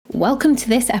Welcome to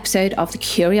this episode of the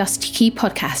Curiosity Key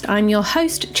podcast. I'm your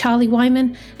host, Charlie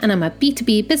Wyman, and I'm a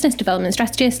B2B business development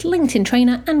strategist, LinkedIn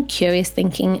trainer, and curious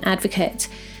thinking advocate.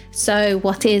 So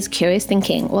what is curious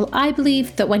thinking? Well, I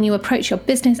believe that when you approach your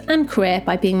business and career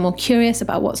by being more curious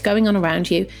about what's going on around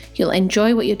you, you'll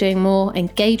enjoy what you're doing more,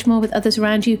 engage more with others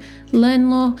around you, learn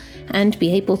more, and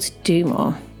be able to do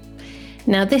more.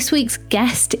 Now, this week's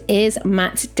guest is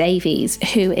Matt Davies,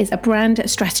 who is a brand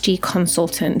strategy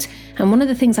consultant. And one of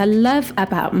the things I love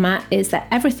about Matt is that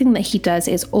everything that he does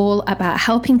is all about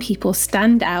helping people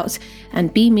stand out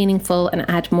and be meaningful and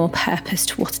add more purpose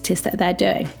to what it is that they're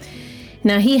doing.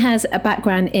 Now, he has a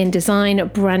background in design,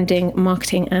 branding,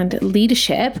 marketing, and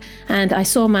leadership. And I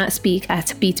saw Matt speak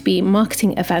at a B2B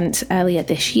marketing event earlier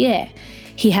this year.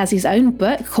 He has his own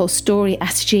book called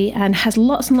Storyatogy and has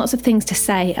lots and lots of things to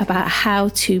say about how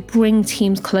to bring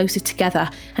teams closer together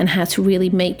and how to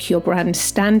really make your brand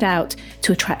stand out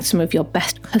to attract some of your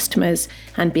best customers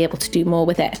and be able to do more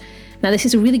with it. Now, this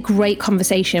is a really great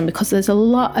conversation because there's a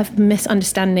lot of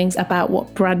misunderstandings about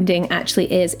what branding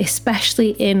actually is,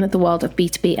 especially in the world of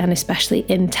B2B and especially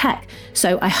in tech.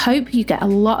 So I hope you get a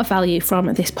lot of value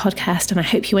from this podcast and I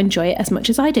hope you enjoy it as much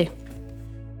as I do.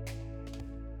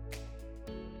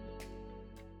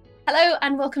 Hello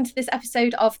and welcome to this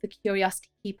episode of the Curiosity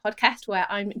Key podcast where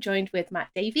I'm joined with Matt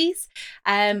Davies.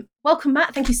 Welcome,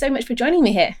 Matt. Thank you so much for joining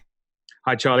me here.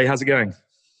 Hi, Charlie. How's it going?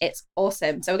 It's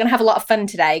awesome. So we're going to have a lot of fun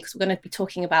today because we're going to be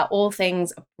talking about all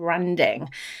things branding.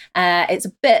 It's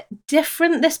a bit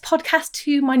different, this podcast,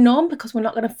 to my norm because we're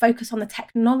not going to focus on the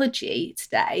technology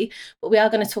today, but we are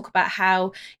going to talk about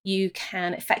how you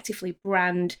can effectively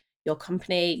brand your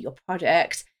company, your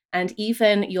product, and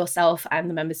even yourself and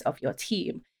the members of your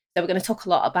team. So we're going to talk a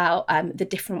lot about the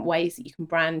different ways that you can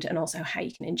brand and also how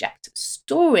you can inject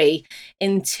story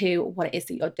into what it is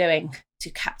that you're doing to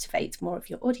captivate more of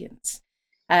your audience.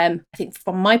 I think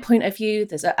from my point of view,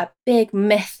 there's a big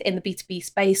myth in the B2B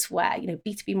space where,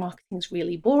 B2B marketing is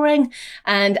really boring.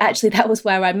 And actually, that was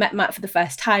where I met Matt for the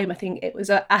first time. I think it was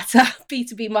at a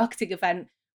B2B marketing event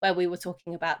where we were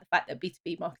talking about the fact that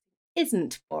B2B marketing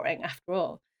isn't boring after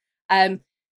all.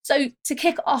 So to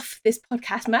kick off this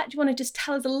podcast, Matt, do you want to just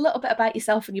tell us a little bit about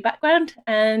yourself and your background?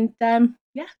 And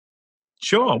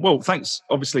Sure. Well, thanks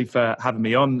obviously for having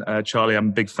me on, Charlie. I'm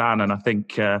a big fan, and I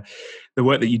think the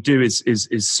work that you do is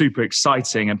super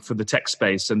exciting, and for the tech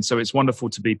space. And so it's wonderful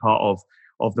to be part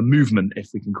of the movement, if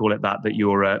we can call it that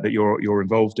you're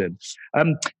involved in.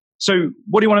 So,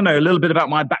 what do you want to know? A little bit about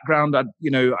my background. I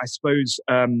suppose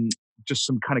just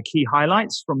some kind of key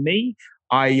highlights from me.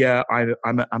 I'm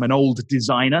an old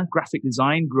designer, graphic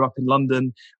design, grew up in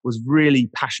London, was really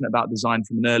passionate about design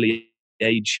from an early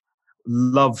age,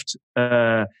 loved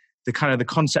the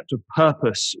concept of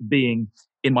purpose being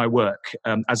in my work,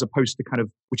 as opposed to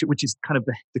which is kind of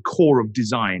the core of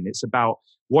design. It's about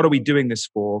what are we doing this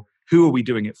for? Who are we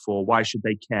doing it for? Why should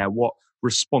they care? What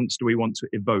response do we want to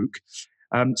evoke?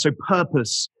 So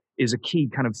purpose is a key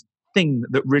kind of thing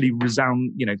that really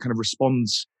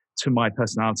responds to my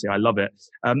personality. I love it.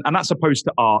 And that's opposed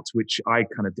to art, which I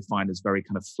kind of define as very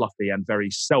kind of fluffy and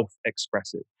very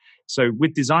self-expressive. So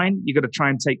with design, you've got to try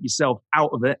and take yourself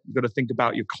out of it. You've got to think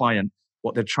about your client,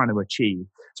 what they're trying to achieve.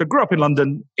 So I grew up in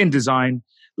London in design,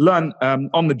 learned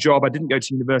on the job. I didn't go to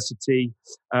university,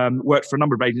 worked for a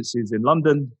number of agencies in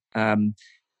London,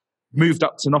 moved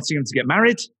up to Nottingham to get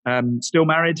married, still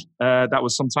married. That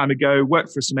was some time ago,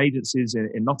 worked for some agencies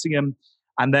in Nottingham,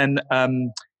 and then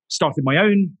started my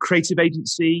own creative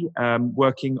agency,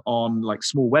 working on like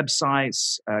small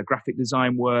websites, graphic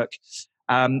design work,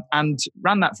 and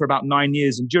ran that for about 9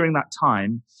 years. And during that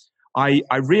time, I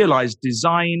realized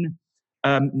design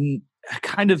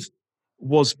kind of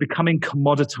was becoming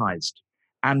commoditized,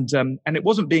 and it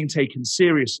wasn't being taken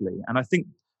seriously. And I think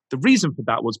the reason for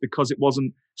that was because it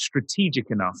wasn't strategic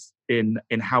enough in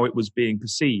how it was being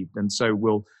perceived. And so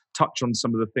we'll touch on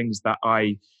some of the things that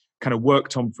I kind of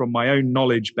worked on from my own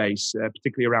knowledge base,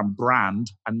 particularly around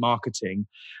brand and marketing,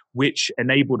 which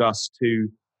enabled us to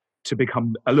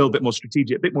become a little bit more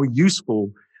strategic, a bit more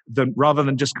useful rather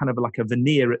than just kind of like a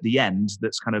veneer at the end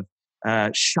that's kind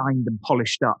of shined and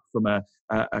polished up from a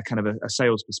kind of a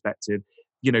sales perspective,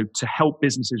 to help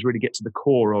businesses really get to the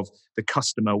core of the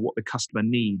customer, what the customer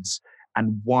needs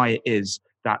and why it is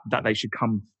that they should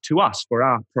come to us for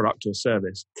our product or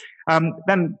service.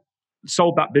 Then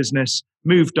sold that business,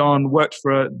 moved on, worked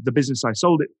for the business I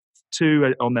sold it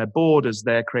to on their board as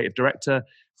their creative director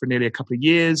for nearly a couple of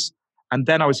years. And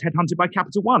then I was headhunted by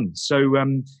Capital One. So,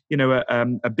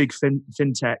 a big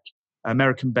fintech,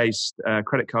 American-based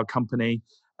credit card company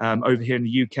over here in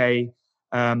the UK.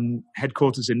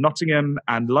 headquarters in Nottingham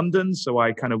and London. So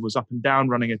I kind of was up and down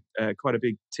running quite a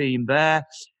big team there.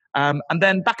 And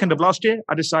then back end of last year,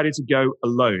 I decided to go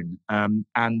alone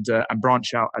and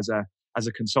branch out as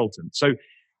a consultant. So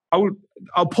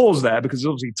I'll pause there because there's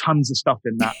obviously tons of stuff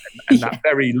in that and that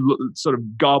very sort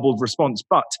of garbled response.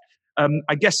 But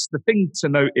I guess the thing to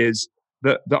note is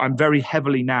that I'm very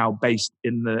heavily now based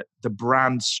in the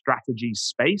brand strategy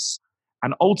space.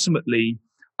 And ultimately,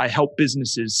 I help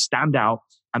businesses stand out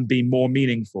and be more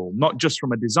meaningful, not just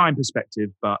from a design perspective,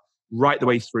 but right the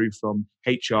way through from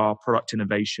HR, product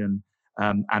innovation,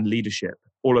 and leadership.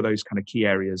 All of those kind of key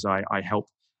areas I help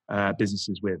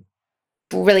businesses with.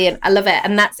 Brilliant. I love it.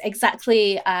 And that's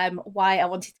exactly why I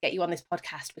wanted to get you on this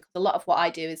podcast, because a lot of what I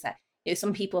do is that,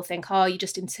 some people think, oh, you're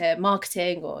just into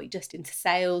marketing or you're just into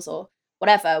sales or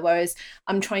whatever. Whereas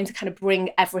I'm trying to kind of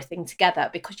bring everything together,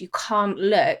 because you can't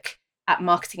look at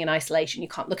marketing in isolation. You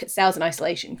can't look at sales in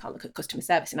isolation. You can't look at customer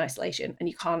service in isolation, and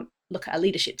you can't look at a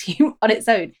leadership team on its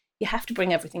own. You have to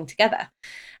bring everything together.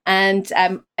 And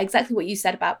exactly what you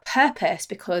said about purpose,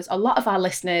 because a lot of our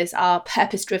listeners are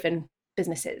purpose-driven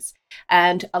businesses,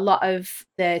 and a lot of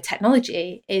the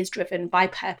technology is driven by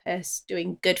purpose,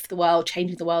 doing good for the world,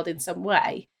 changing the world in some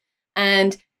way.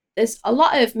 And there's a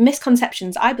lot of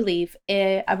misconceptions, I believe,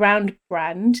 around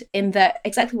brand, in that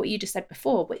exactly what you just said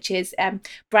before, which is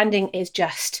branding is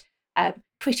just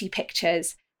pretty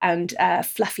pictures and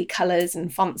fluffy colours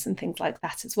and fonts and things like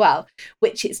that as well,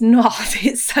 which it's not.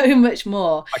 It's so much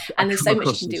more. And there's so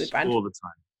much you can do with brand. All the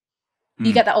time.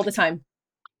 You get that all the time?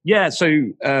 Yeah. So,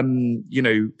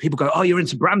 people go, oh, you're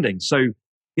into branding. So,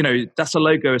 that's a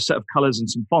logo, a set of colors and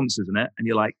some fonts, isn't it? And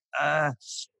you're like,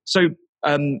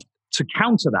 to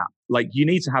counter that, like, you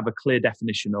need to have a clear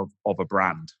definition of a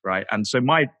brand, right? And so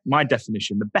my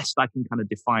definition, the best I can kind of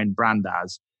define brand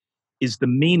as, is the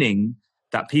meaning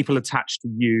that people attach to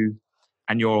you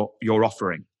and your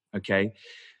offering. Okay.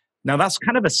 Now that's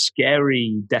kind of a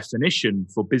scary definition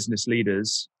for business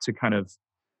leaders to kind of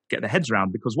get their heads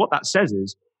around, because what that says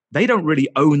is they don't really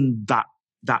own that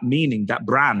meaning, that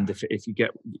brand, if you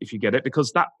get it,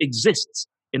 because that exists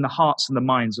in the hearts and the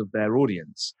minds of their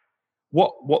audience.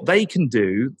 What they can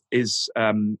do is,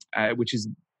 which is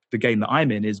the game that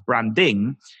I'm in, is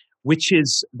branding, which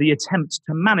is the attempt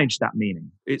to manage that meaning.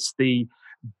 It's the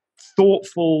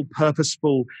thoughtful,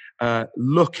 purposeful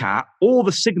look at all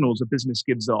the signals a business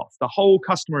gives off, the whole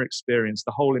customer experience,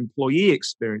 the whole employee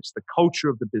experience, the culture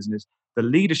of the business, the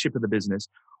leadership of the business,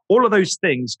 all of those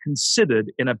things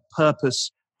considered in a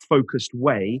purpose-focused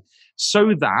way,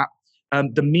 so that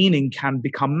the meaning can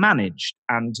become managed,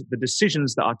 and the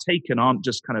decisions that are taken aren't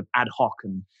just kind of ad hoc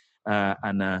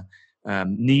and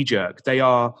knee-jerk.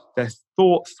 They're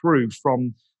thought through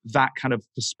from that kind of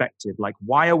perspective. Like,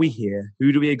 why are we here?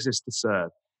 Who do we exist to serve?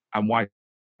 And why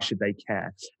should they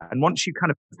care? And once you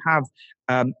kind of have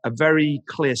a very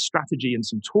clear strategy and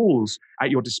some tools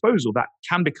at your disposal, that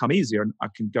can become easier. And I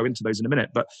can go into those in a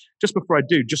minute. But just before I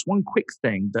do, just one quick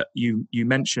thing that you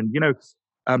mentioned,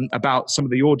 about some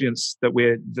of the audience that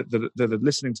are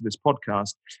listening to this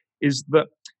podcast, is that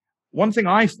one thing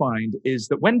I find is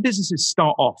that when businesses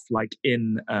start off, like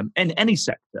in any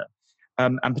sector,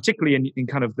 and particularly in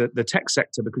kind of the tech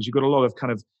sector, because you've got a lot of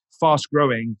kind of fast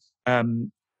growing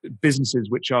businesses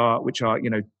which are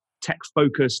tech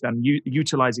focused and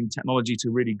utilizing technology to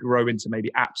really grow into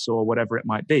maybe apps or whatever it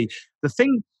might be. The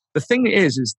thing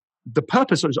is the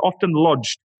purpose is often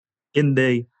lodged in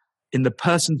the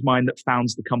person's mind that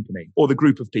founds the company, or the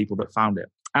group of people that found it.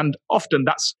 And often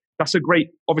that's a great,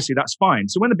 obviously that's fine.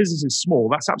 So when the business is small,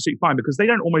 that's absolutely fine, because they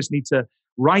don't almost need to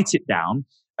write it down.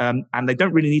 And they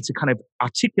don't really need to kind of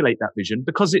articulate that vision,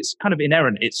 because it's kind of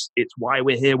inherent. It's why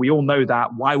we're here. We all know that.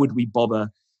 Why would we bother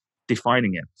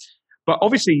defining it? But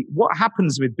obviously what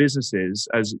happens with businesses,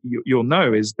 as you'll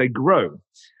know, is they grow.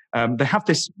 They have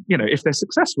this, if they're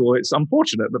successful, it's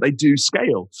unfortunate, but they do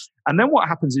scale. And then what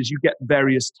happens is you get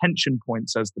various tension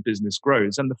points as the business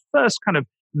grows. And the first kind of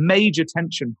major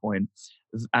tension point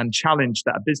and challenge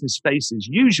that a business faces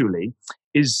usually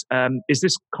is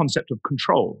this concept of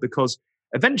control, because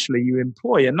eventually you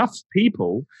employ enough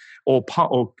people or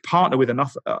partner with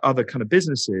enough other kind of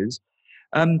businesses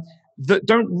that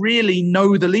don't really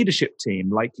know the leadership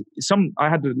team. Like I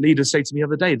had a leader say to me the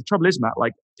other day, the trouble is, Matt,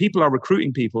 like, people are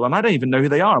recruiting people and I don't even know who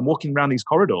they are. I'm walking around these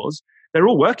corridors. They're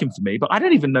all working for me, but I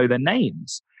don't even know their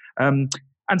names. And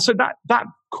so that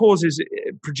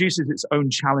produces its own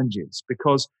challenges,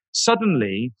 because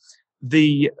suddenly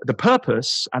the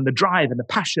purpose and the drive and the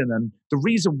passion and the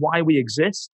reason why we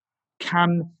exist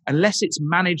can, unless it's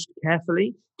managed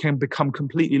carefully, can become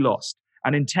completely lost.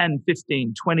 And in 10,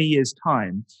 15, 20 years'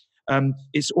 time,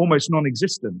 it's almost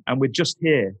non-existent, and we're just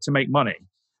here to make money,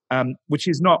 which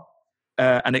is not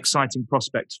an exciting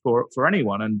prospect for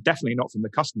anyone, and definitely not from the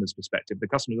customer's perspective. The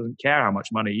customer doesn't care how much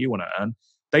money you want to earn.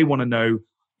 They want to know,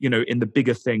 in the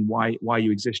bigger thing, why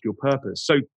you exist, your purpose.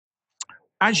 So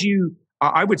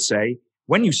I would say,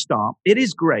 when you start, it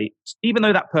is great, even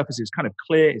though that purpose is kind of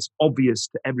clear, it's obvious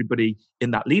to everybody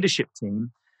in that leadership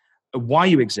team, why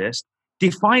you exist.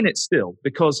 Define it still,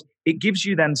 because it gives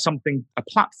you then a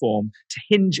platform to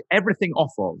hinge everything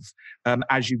off of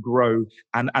as you grow,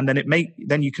 and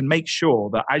then you can make sure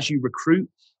that as you recruit,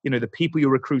 the people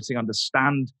you're recruiting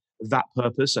understand that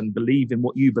purpose and believe in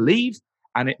what you believe,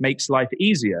 and it makes life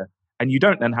easier. And you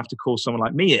don't then have to call someone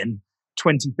like me in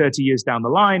 20, 30 years down the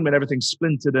line when everything's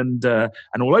splintered and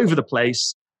all over the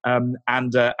place, and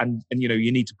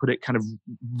you need to put it, kind of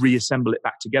reassemble it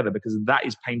back together, because that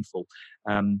is painful.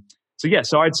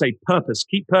 So I'd say purpose.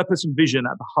 Keep purpose and vision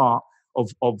at the heart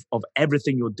of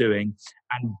everything you're doing,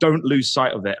 and don't lose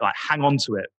sight of it. Like, hang on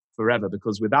to it forever,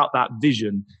 because without that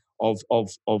vision of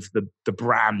the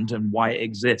brand and why it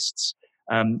exists,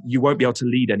 you won't be able to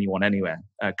lead anyone anywhere.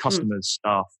 Customers,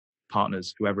 staff,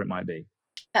 partners, whoever it might be.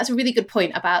 That's a really good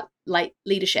point about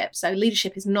leadership. So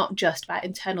leadership is not just about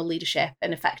internal leadership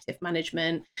and effective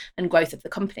management and growth of the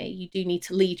company. You do need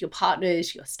to lead your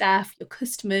partners, your staff, your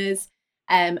customers,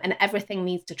 and everything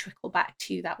needs to trickle back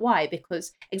to that why,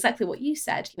 because exactly what you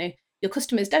said, your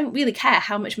customers don't really care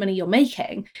how much money you're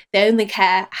making. They only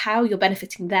care how you're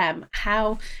benefiting them,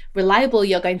 how reliable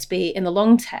you're going to be in the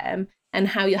long term, and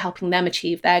how you're helping them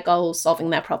achieve their goals,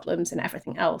 solving their problems, and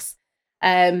everything else.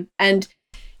 And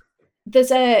there's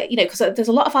because there's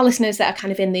a lot of our listeners that are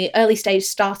kind of in the early stage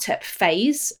startup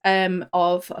phase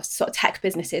of sort of tech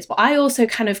businesses, but I also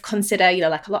kind of consider,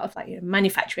 like a lot of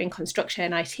manufacturing,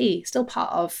 construction, IT still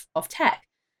part of tech.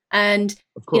 And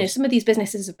some of these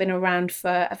businesses have been around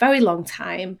for a very long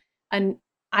time and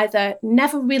either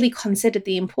never really considered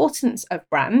the importance of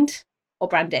brand or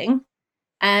branding,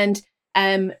 and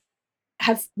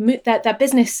have their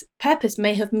business purpose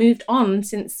may have moved on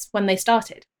since when they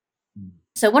started.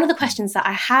 So one of the questions that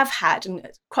I have had and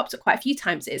it's cropped up quite a few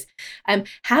times is,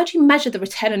 how do you measure the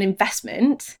return on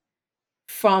investment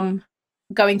from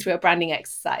going through a branding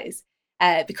exercise?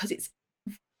 Because it's,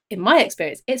 in my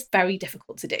experience, it's very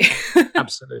difficult to do.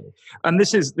 Absolutely. And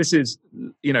this is,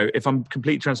 if I'm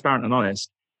completely transparent and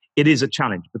honest, it is a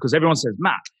challenge, because everyone says,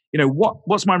 Matt,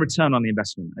 what's my return on the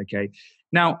investment? Okay.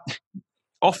 Now,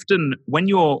 often when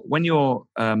you're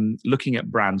looking at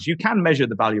brands, you can measure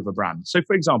the value of a brand. So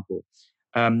for example,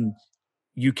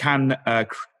 you can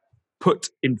put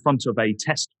in front of a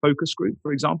test focus group,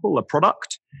 for example, a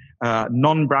product,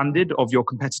 non-branded of your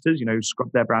competitors, scrub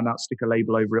their brand out, stick a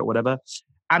label over it, whatever,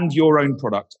 and your own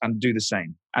product, and do the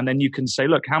same. And then you can say,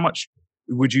 look, how much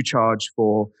would you charge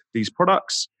for these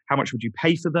products? How much would you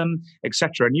pay for them,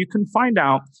 etc. And you can find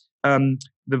out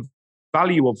the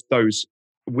value of those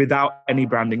without any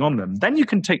branding on them. Then you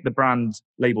can take the brand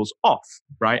labels off,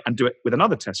 right, and do it with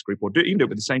another test group, or you can do it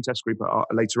with the same test group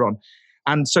later on.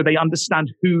 And so they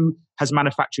understand who has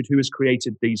manufactured, who has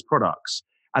created these products,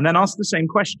 and then ask the same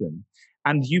question.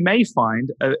 And you may find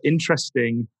an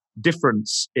interesting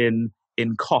difference in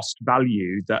cost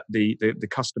value that the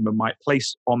customer might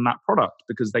place on that product,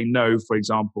 because they know, for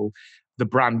example, the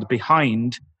brand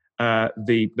behind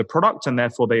the product, and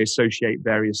therefore they associate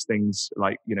various things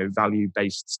like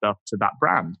value-based stuff to that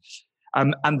brand,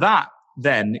 and that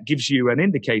then gives you an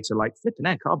indicator like, flipping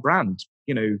heck, our brand,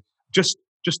 just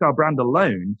our brand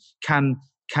alone can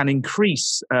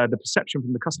increase the perception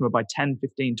from the customer by 10,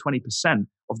 15, 20%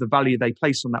 of the value they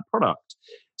place on that product.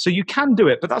 So you can do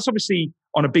it, but that's obviously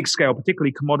on a big scale.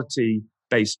 Particularly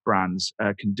commodity-based brands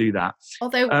can do that.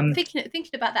 Although thinking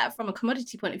about that from a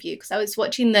commodity point of view, because I was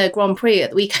watching the Grand Prix at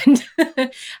the weekend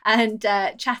and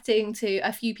chatting to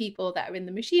a few people that are in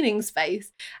the machining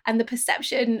space, and the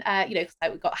perception, like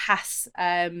we've got Haas,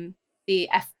 the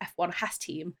F1 Haas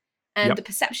team, and Yep. The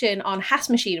perception on Haas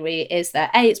machinery is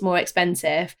that A, it's more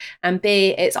expensive, and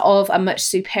B, it's of a much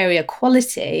superior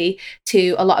quality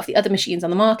to a lot of the other machines on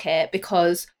the market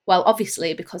because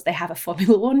they have a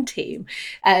Formula One team.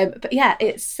 But yeah,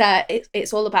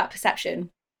 it's all about perception.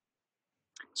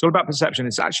 It's all about perception.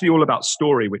 It's actually all about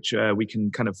story, which we can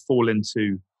kind of fall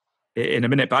into in a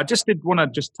minute. But I just did want to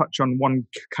just touch on one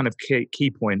kind of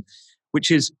key point,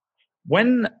 which is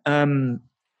when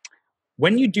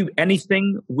you do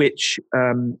anything which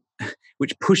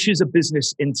pushes a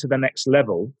business into the next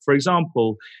level. For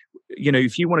example,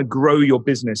 if you want to grow your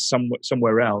business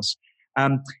somewhere else,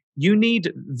 you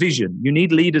need vision. You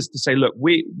need leaders to say, look,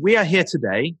 we are here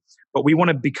today, but we want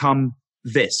to become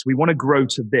this. We want to grow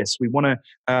to this. We want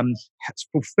to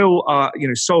fulfill our,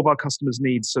 solve our customers'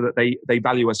 needs so that they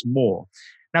value us more.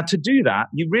 Now, to do that,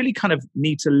 you really kind of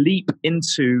need to leap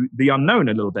into the unknown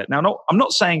a little bit. Now, I'm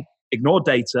not saying ignore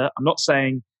data. I'm not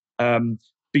saying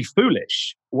be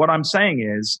foolish. What I'm saying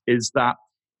is that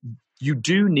you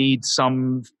do need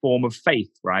some form of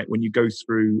faith, right? When you go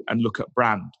through and look at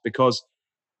brand, because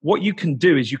what you can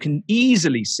do is you can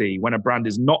easily see when a brand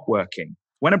is not working.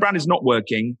 When a brand is not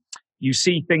working, you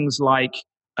see things like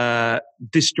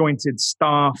disjointed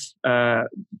staff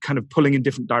kind of pulling in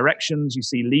different directions. You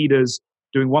see leaders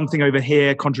doing one thing over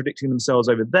here, contradicting themselves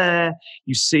over there.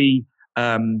 You see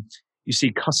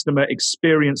customer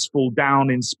experience fall down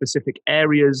in specific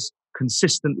areas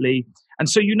consistently. And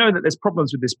so you know that there's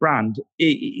problems with this brand.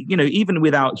 Even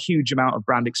without huge amount of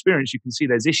brand experience, you can see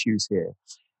there's issues here.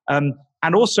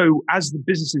 And also, as the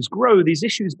businesses grow, these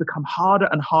issues become harder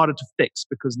and harder to fix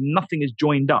because nothing is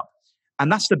joined up.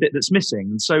 And that's the bit that's missing.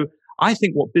 And so I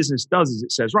think what business does is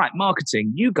it says, right,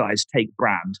 marketing, you guys take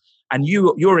brand and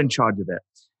you're in charge of it.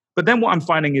 But then what I'm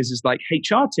finding is like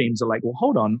HR teams are like, well,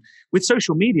 hold on, with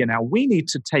social media now, we need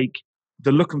to take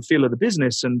the look and feel of the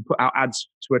business and put out ads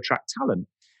to attract talent.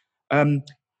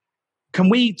 Can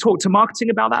we talk to marketing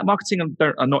about that? Marketing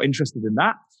are not interested in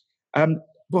that.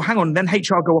 Well, hang on, then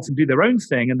HR go off and do their own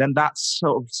thing. And then that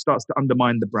sort of starts to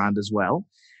undermine the brand as well.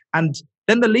 And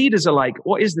then the leaders are like,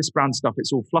 what is this brand stuff?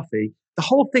 It's all fluffy. The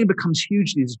whole thing becomes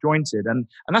hugely disjointed. And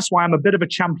that's why I'm a bit of a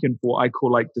champion for what I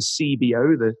call like the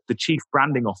CBO, the Chief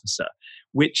Branding Officer,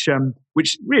 which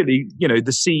really, the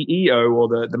CEO or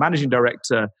the managing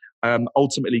director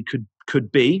ultimately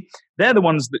could be. They're the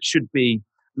ones that should be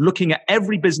looking at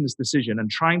every business decision and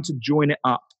trying to join it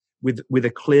up with a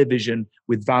clear vision,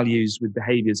 with values, with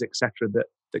behaviors, etc.,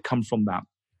 that come from that.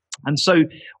 And so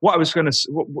what I was going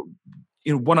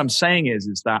to, what I'm saying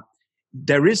is that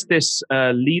there is this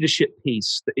leadership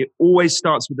piece that it always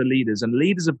starts with the leaders, and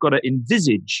leaders have got to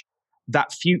envisage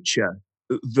that future,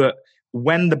 that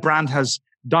when the brand has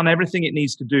done everything it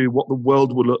needs to do, what the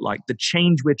world will look like, the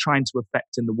change we're trying to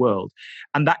affect in the world.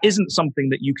 And that isn't something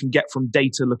that you can get from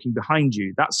data looking behind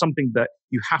you. That's something that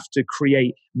you have to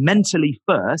create mentally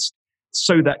first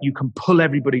so that you can pull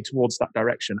everybody towards that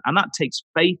direction. And that takes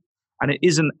faith. And it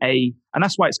isn't and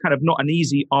that's why it's kind of not an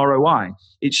easy ROI.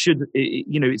 It should,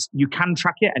 you can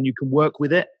track it and you can work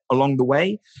with it along the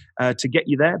way to get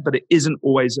you there, but it isn't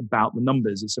always about the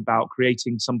numbers. It's about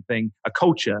creating something, a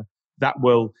culture that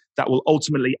will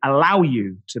ultimately allow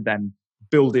you to then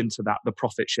build into that the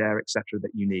profit share, etc.,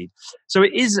 that you need. So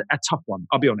it is a tough one,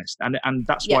 I'll be honest, and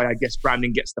that's why I guess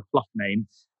branding gets the fluff name,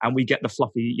 and we get the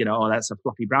fluffy, that's a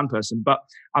fluffy brand person. But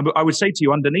I would say to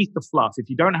you, underneath the fluff, if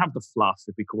you don't have the fluff,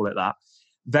 if we call it that,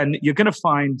 then you're going to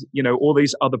find all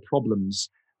these other problems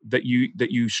that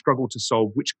you struggle to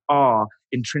solve, which are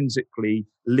intrinsically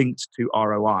linked to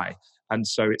ROI. And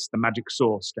so it's the magic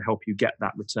sauce to help you get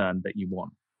that return that you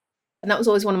want. And that was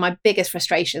always one of my biggest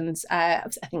frustrations. I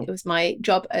think it was my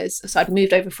job so I'd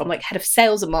moved over from like head of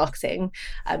sales and marketing,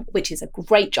 which is a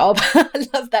great job. I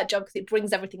love that job because it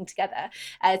brings everything together.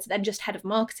 To then just head of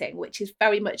marketing, which is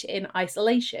very much in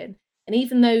isolation. And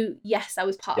even though, yes, I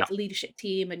was part of the leadership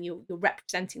team and you're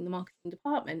representing the marketing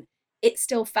department, it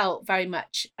still felt very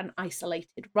much an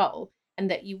isolated role,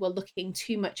 and that you were looking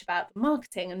too much about the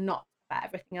marketing and not about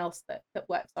everything else that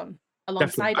works on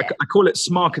alongside it. I call it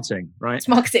smarketing, right?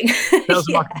 Smarketing. Sales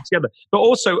and marketing together. But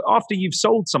also, after you've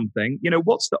sold something,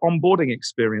 what's the onboarding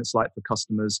experience like for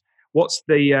customers? What's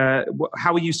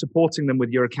how are you supporting them with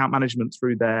your account management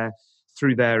through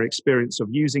their experience of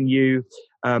using you?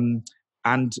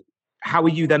 And how are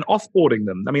you then offboarding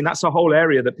them? I mean, that's a whole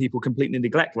area that people completely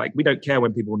neglect. Like, we don't care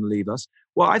when people want to leave us.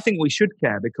 Well, I think we should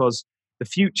care, because the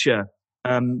future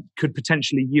could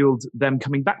potentially yield them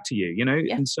coming back to you,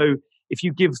 Yeah. And so if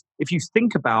you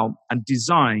think about and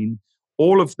design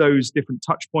all of those different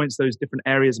touch points, those different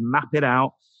areas, map it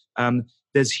out,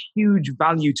 there's huge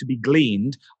value to be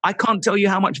gleaned. I can't tell you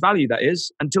how much value that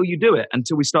is until you do it,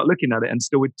 until we start looking at it, and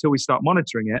until we start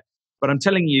monitoring it. But I'm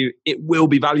telling you, it will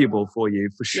be valuable for you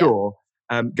for sure,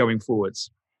 going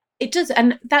forwards. It does.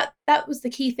 And that was the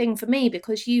key thing for me,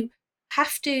 because you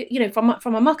have to,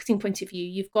 from a marketing point of view,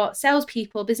 you've got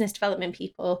salespeople, business development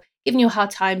people giving you a hard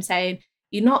time saying,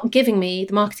 you're not giving me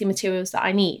the marketing materials that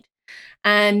I need.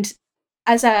 And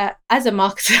as a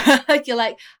marketer, you're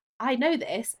like, I know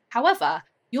this. However,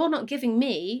 you're not giving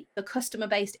me the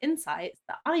customer-based insights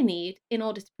that I need in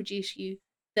order to produce you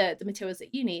the materials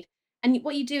that you need. And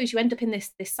what you do is you end up in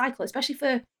this cycle, especially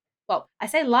for, well, I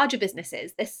say larger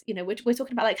businesses. This, we're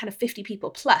talking about like kind of 50 people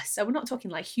plus. So we're not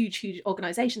talking like huge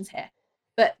organizations here.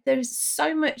 But there's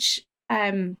so much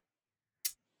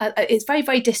it's very,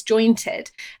 very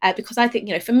disjointed, because I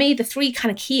think, for me, the three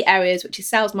kind of key areas, which is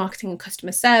sales, marketing, and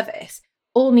customer service,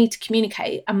 all need to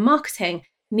communicate. And marketing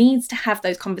needs to have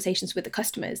those conversations with the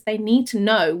customers. They need to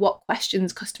know what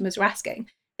questions customers are asking.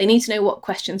 They need to know what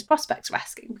questions prospects are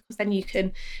asking, because then you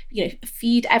can,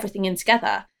 feed everything in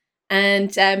together.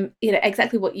 And,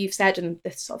 exactly what you've said, and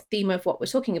the sort of theme of what we're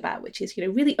talking about, which is,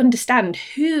 really understand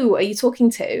who are you talking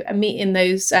to and meet in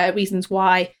those reasons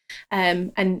why,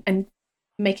 and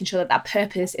making sure that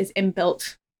purpose is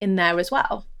inbuilt in there as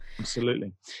well.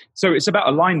 Absolutely. So it's about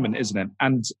alignment, isn't it?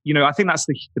 And, I think that's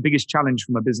the biggest challenge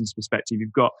from a business perspective.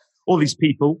 You've got all these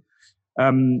people,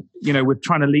 we're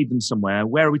trying to lead them somewhere.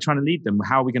 Where are we trying to lead them?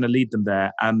 How are we going to lead them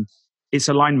there? And it's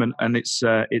alignment, and it's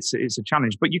a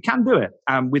challenge, but you can do it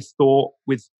with thought,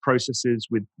 with processes,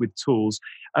 with tools.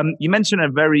 You mentioned a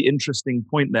very interesting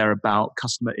point there about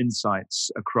customer insights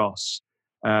across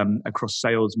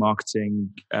sales, marketing,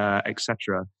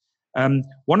 etc.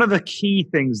 One of the key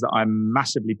things that I'm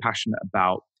massively passionate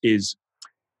about is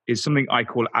something I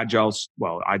call agile.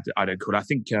 Well, I don't call it. I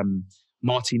think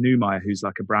Marty Neumeier, who's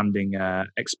like a branding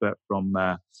expert from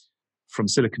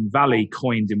Silicon Valley,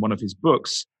 coined in one of his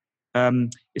books.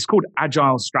 It's called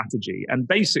agile strategy, and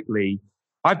basically,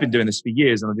 I've been doing this for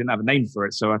years, and I didn't have a name for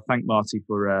it. So I thank Marty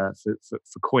for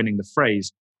coining the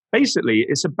phrase. Basically,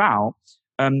 it's about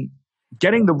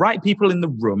getting the right people in the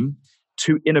room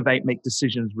to innovate, make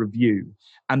decisions, review,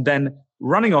 and then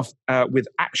running off with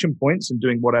action points and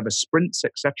doing whatever sprints,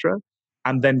 etc.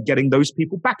 And then getting those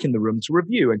people back in the room to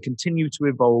review and continue to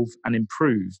evolve and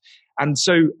improve. And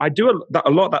so I do a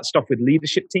lot of that stuff with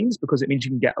leadership teams, because it means you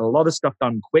can get a lot of stuff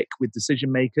done quick with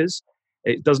decision makers.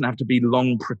 It doesn't have to be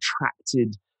long,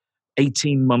 protracted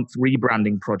 18-month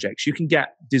rebranding projects. You can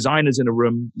get designers in a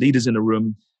room, leaders in a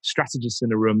room, strategists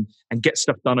in a room, and get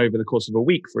stuff done over the course of a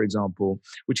week, for example,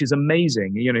 which is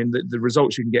amazing. And the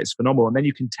results you can get is phenomenal. And then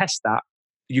you can test that.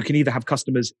 You can either have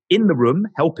customers in the room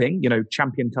helping,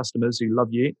 champion customers who love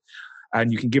you,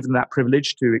 and you can give them that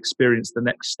privilege to experience the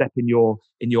next step in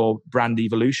your brand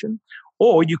evolution,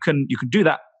 or you can do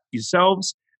that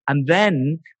yourselves and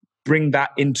then bring that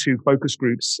into focus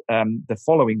groups the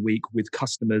following week with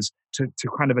customers to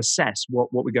kind of assess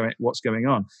what's going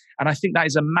on. And I think that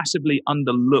is a massively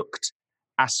underlooked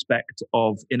aspect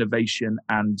of innovation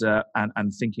and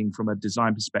thinking from a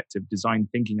design perspective. Design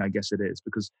thinking, I guess it is,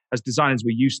 because as designers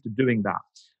we're used to doing that,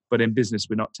 but in business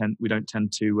we don't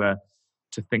tend to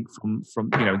think from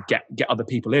get other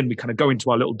people in. We kind of go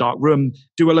into our little dark room,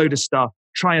 do a load of stuff,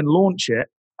 try and launch it,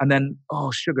 and then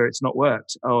sugar, it's not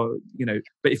worked.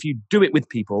 But if you do it with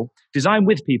people, design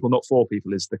with people, not for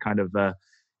people, is the kind of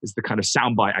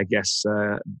soundbite, I guess,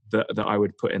 that I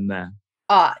would put in there.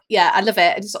 Yeah, I love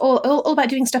it. It's all about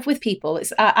doing stuff with people.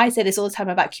 It's I say this all the time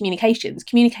about communications.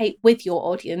 Communicate with your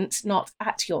audience, not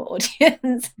at your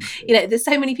audience. There's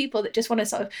so many people that just want to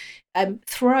sort of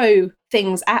throw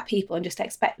things at people and just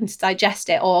expect them to digest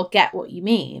it or get what you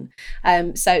mean.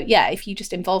 So yeah, if you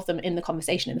just involve them in the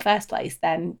conversation in the first place,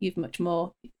 then you're much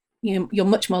more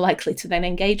likely to then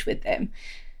engage with them.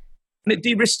 And it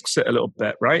de-risks it a little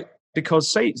bit, right?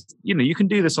 Because say, you can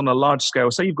do this on a large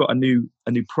scale. Say you've got a new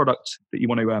product that you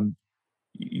want to,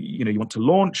 you want to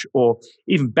launch, or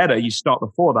even better, you start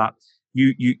before that.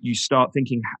 You start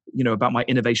thinking, about my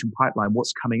innovation pipeline.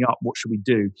 What's coming up? What should we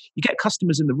do? You get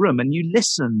customers in the room and you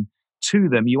listen to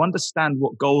them. You understand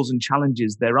what goals and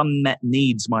challenges, their unmet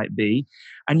needs might be,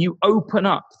 and you open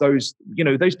up those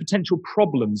potential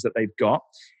problems that they've got,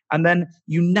 and then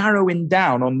you narrow in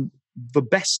down on the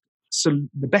best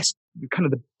kind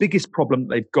of the biggest problem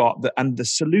that they've got, and the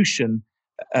solution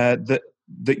that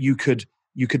you could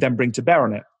then bring to bear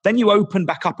on it. Then you open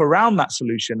back up around that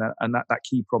solution and that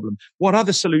key problem. What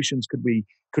other solutions could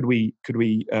we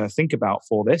think about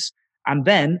for this? And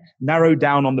then narrow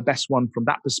down on the best one from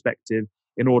that perspective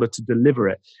in order to deliver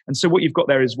it. And so what you've got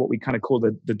there is what we kind of call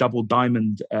the double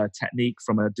diamond technique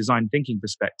from a design thinking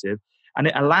perspective, and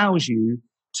it allows you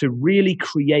to really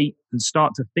create and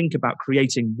start to think about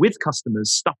creating with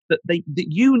customers stuff that they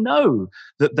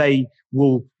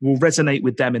will resonate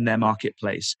with them in their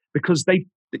marketplace, because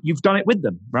you've done it with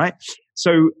them, right?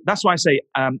 So that's why I say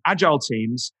agile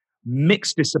teams,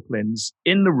 mixed disciplines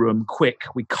in the room, quick.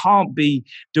 We can't be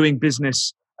doing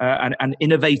business and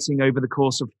innovating over the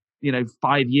course of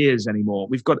 5 years anymore.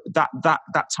 We've got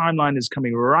that timeline is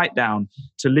coming right down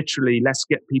to literally, let's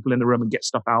get people in the room and get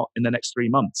stuff out in the next 3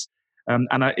 months.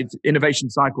 Innovation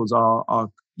cycles are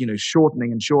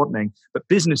shortening, but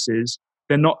businesses,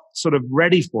 they're not sort of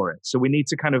ready for it. So we need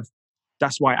to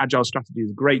that's why agile strategy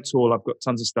is a great tool. I've got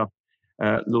tons of stuff,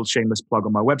 little shameless plug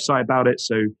on my website about it.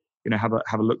 So have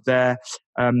a look there.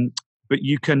 but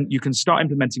you can start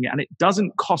implementing it, and it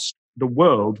doesn't cost the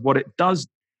world. What it does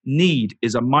need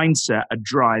is a mindset, a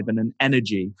drive, and an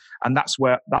energy, and that's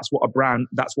what brand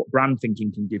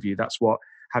thinking can give you. That's what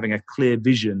having a clear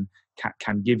vision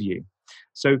can give you.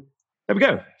 So there we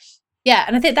go. Yeah,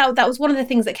 and I think that was one of the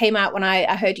things that came out when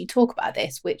I heard you talk about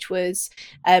this, which was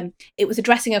it was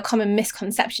addressing a common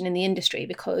misconception in the industry,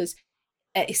 because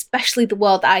especially the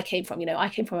world that I came from, I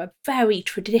came from a very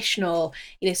traditional,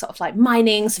 sort of like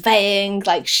mining, surveying,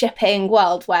 like shipping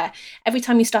world, where every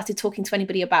time you started talking to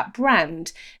anybody about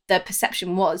brand, the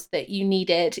perception was that you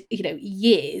needed,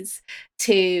 years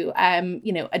to,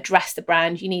 address the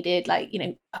brand. You needed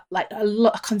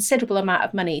a considerable amount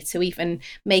of money to even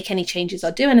make any changes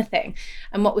or do anything.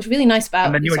 And what was really nice about,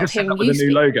 and then you were just set up with a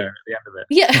new logo at the end of it.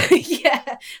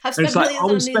 Yeah. I've spent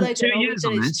millions on a new logo, and all we've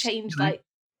done is change like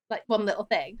one little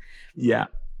thing. Yeah.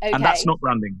 Okay. And that's not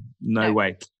branding. No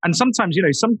way. And sometimes,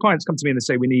 some clients come to me and they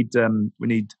say, we need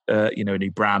a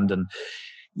new brand, and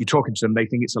you're talking to them, they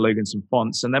think it's a logo and some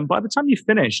fonts. And then by the time you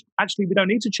finish, actually, we don't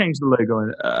need to change the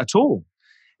logo at all.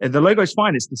 The logo is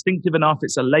fine. It's distinctive enough.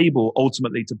 It's a label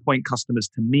ultimately to point customers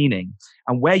to meaning.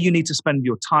 And where you need to spend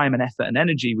your time and effort and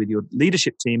energy with your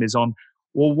leadership team is on,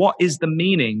 well, what is the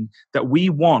meaning that we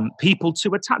want people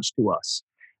to attach to us?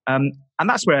 And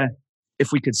that's where,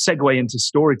 if we could segue into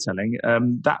storytelling,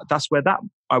 that's where that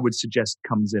I would suggest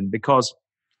comes in. Because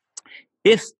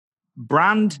if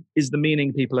brand is the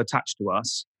meaning people attach to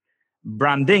us,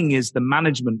 branding is the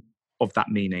management of that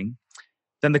meaning,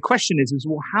 then the question is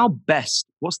well,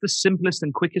 what's the simplest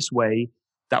and quickest way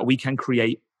that we can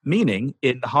create meaning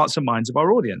in the hearts and minds of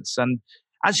our audience? And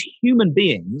as human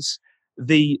beings,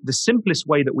 the simplest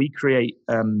way that we create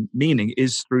meaning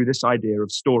is through this idea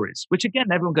of stories, which again,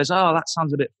 everyone goes, oh, that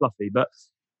sounds a bit fluffy. But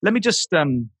let me just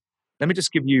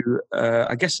give you,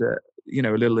 I guess, a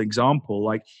little example.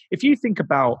 Like if you think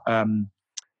about a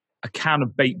can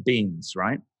of baked beans,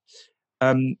 right?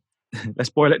 Let's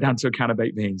boil it down to a can of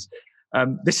baked beans.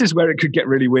 This is where it could get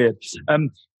really weird.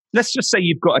 Let's just say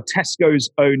you've got a Tesco's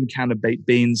own can of baked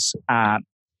beans.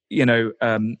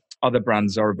 Other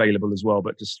brands are available as well,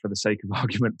 but just for the sake of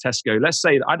argument, Tesco. Let's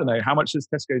say, I don't know, how much is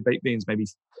Tesco baked beans? Maybe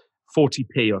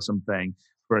 40p or something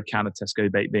for a can of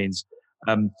Tesco baked beans.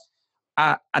 And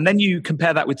then you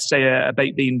compare that with, say, a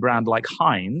baked bean brand like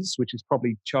Heinz, which is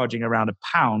probably charging around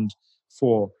 £1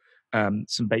 for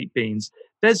some baked beans.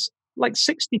 There's like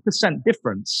 60%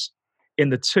 difference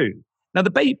in the two. Now, the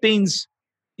baked beans,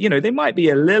 they might be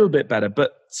a little bit better,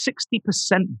 but 60%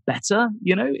 better,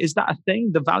 is that a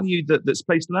thing? The value that's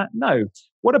placed on that? No.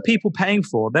 What are people paying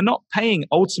for? They're not paying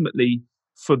ultimately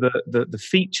for the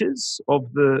features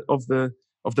of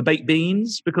the baked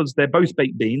beans, because they're both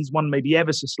baked beans. One may be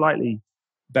ever so slightly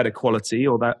better quality,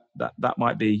 or that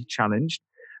might be challenged.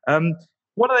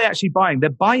 What are they actually buying? They're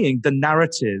buying the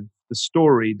narrative, the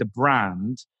story, the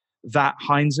brand that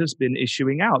Heinz has been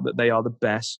issuing out, that they are the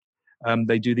best.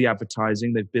 They do the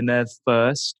advertising. They've been there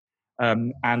first,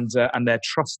 and they're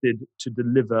trusted to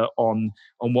deliver on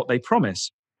what they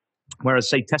promise. Whereas,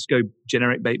 say, Tesco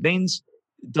generic baked beans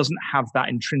doesn't have that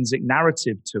intrinsic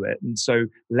narrative to it, and so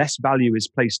less value is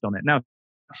placed on it. Now,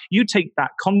 you take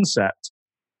that concept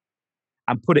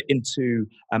and put it into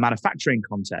a manufacturing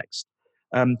context.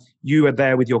 You are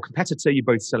there with your competitor. You're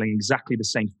both selling exactly the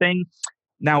same thing.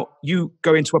 Now, you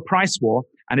go into a price war,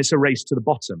 and it's a race to the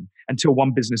bottom until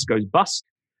one business goes bust,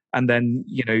 and then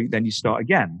you start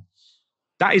again.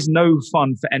 That is no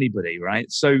fun for anybody, right?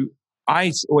 So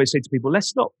I always say to people, let's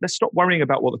stop worrying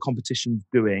about what the competition's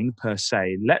doing per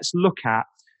se. Let's look at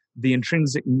the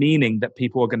intrinsic meaning that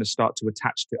people are going to start to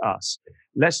attach to us.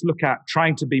 Let's look at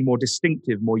trying to be more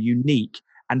distinctive, more unique,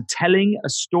 and telling a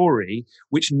story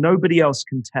which nobody else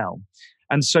can tell.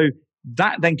 And so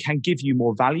that then can give you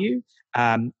more value.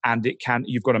 And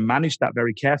you've got to manage that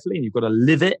very carefully, and you've got to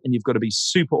live it, and you've got to be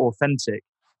super authentic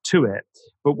to it.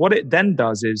 But what it then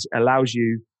does is allows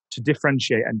you to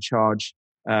differentiate and charge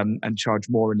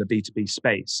more in the B2B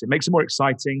space. It makes it more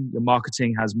exciting. Your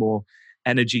marketing has more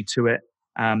energy to it,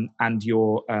 and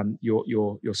your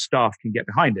staff can get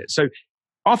behind it. So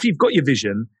after you've got your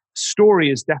vision,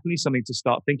 story is definitely something to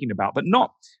start thinking about, but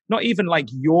not even like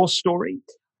your story.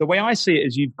 The way I see it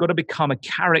is you've got to become a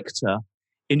character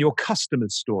in your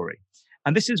customer's story.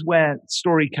 And this is where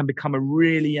story can become a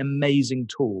really amazing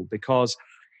tool, because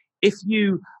if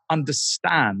you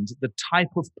understand the type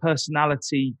of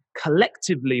personality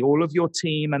collectively all of your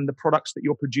team and the products that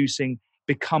you're producing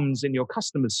becomes in your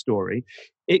customer's story,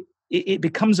 it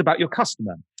becomes about your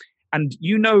customer. And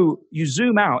you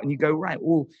zoom out and you go, right,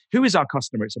 well, who is our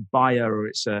customer? It's a buyer, or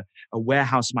it's a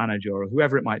warehouse manager, or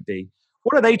whoever it might be.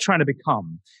 What are they trying to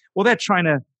become? Well, they're trying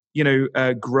to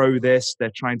grow this.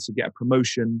 They're trying to get a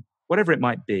promotion, whatever it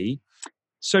might be.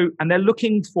 So, and they're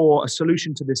looking for a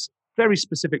solution to this very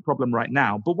specific problem right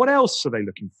now. But what else are they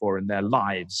looking for in their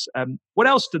lives? What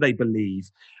else do they believe?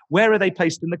 Where are they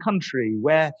placed in the country?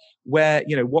 Where,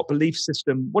 what belief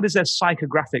system? What is their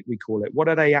psychographic, we call it? What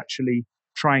are they actually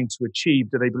trying to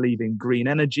achieve? Do they believe in green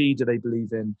energy? Do they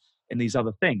believe in these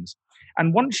other things?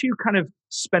 And once you kind of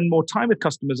spend more time with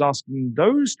customers asking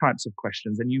those types of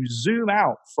questions, and you zoom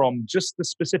out from just the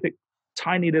specific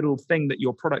tiny little thing that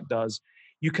your product does,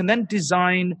 you can then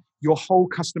design your whole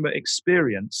customer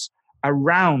experience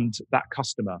around that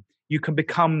customer. You can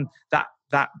become that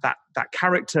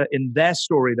character in their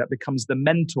story that becomes the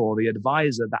mentor, the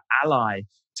advisor, the ally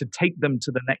to take them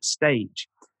to the next stage.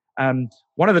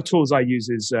 One of the tools I use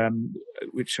is,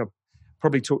 which I've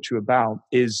probably talked to you about,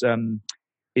 is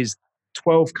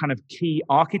 12 kind of key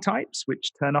archetypes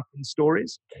which turn up in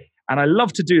stories. And I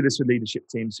love to do this with leadership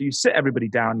teams. So you sit everybody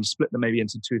down, you split them maybe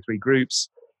into 2 or 3 groups,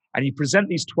 and you present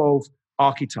these 12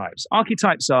 archetypes.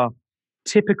 Archetypes are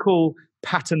typical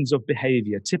patterns of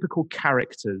behavior, typical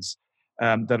characters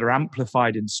that are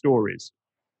amplified in stories.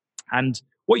 And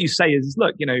what you say is,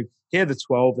 look, here are the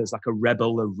 12. There's like a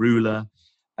rebel, a ruler,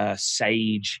 a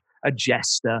sage, a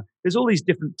jester. There's all these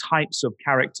different types of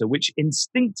character which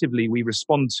instinctively we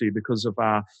respond to because of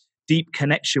our deep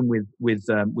connection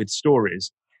with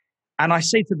stories. And I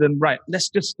say to them, right, let's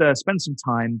just spend some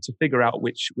time to figure out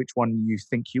which one you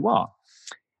think you are.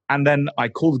 And then I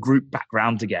call the group back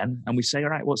round again, and we say, all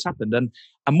right, what's happened? And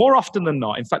more often than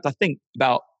not, in fact, I think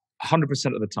about 100%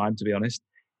 of the time, to be honest,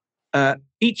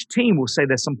 each team will say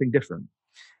there's something different.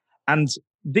 And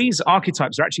these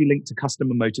archetypes are actually linked to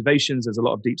customer motivations. There's a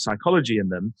lot of deep psychology in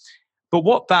them. But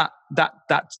what that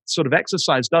sort of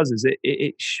exercise does is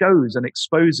it shows and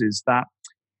exposes that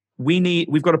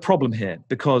we've got a problem here,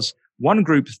 because one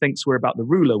group thinks we're about the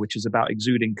ruler, which is about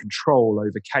exuding control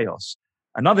over chaos.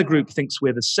 Another group thinks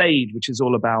we're the sage, which is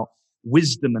all about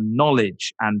wisdom and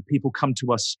knowledge, and people come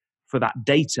to us for that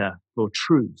data, for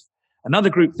truth. Another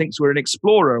group thinks we're an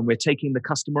explorer and we're taking the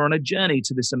customer on a journey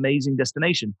to this amazing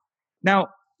destination. Now,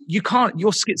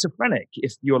 you're schizophrenic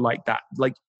if you're like that.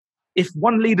 Like, if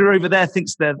one leader over there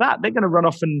thinks they're that, they're going to run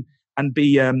off and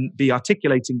be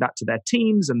articulating that to their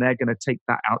teams, and they're going to take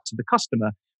that out to the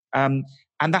customer. And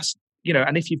that's,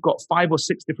 and if you've got 5 or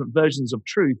 6 different versions of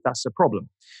truth, that's a problem.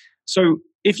 So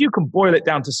if you can boil it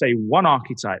down to, say, one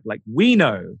archetype, like we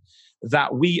know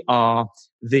that we are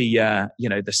the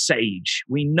sage.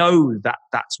 We know that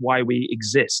that's why we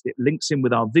exist. It links in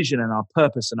with our vision and our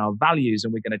purpose and our values,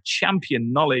 and we're going to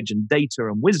champion knowledge and data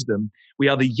and wisdom. We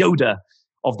are the Yoda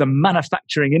of the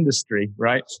manufacturing industry,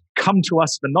 right? Come to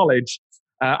us for knowledge,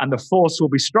 and the force will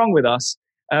be strong with us.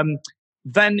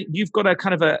 Then you've got a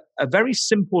kind of a very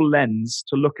simple lens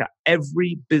to look at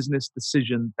every business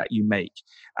decision that you make.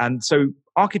 And so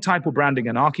archetypal branding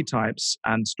and archetypes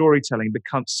and storytelling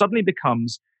suddenly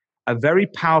becomes a very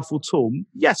powerful tool,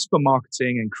 yes, for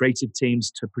marketing and creative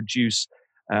teams to produce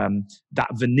that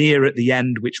veneer at the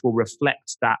end, which will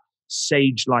reflect that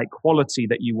sage-like quality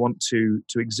that you want to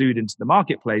exude into the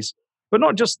marketplace. But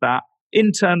not just that,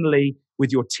 internally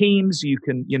with your teams, you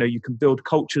can build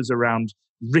cultures around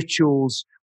rituals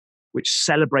which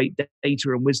celebrate data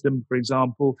and wisdom, for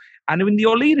example. And in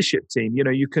your leadership team,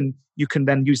 you can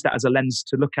then use that as a lens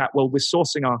to look at, well, we're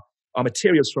sourcing our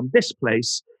materials from this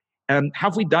place.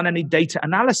 Have we done any data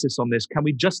analysis on this? Can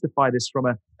we justify this from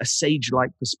a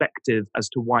sage-like perspective as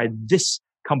to why this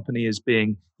company is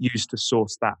being used to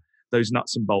source those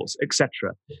nuts and bolts,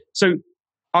 etc.? So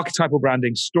archetypal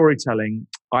branding, storytelling,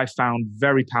 I found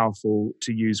very powerful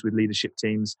to use with leadership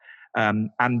teams.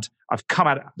 And I've come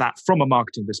at that from a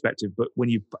marketing perspective, but when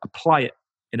you apply it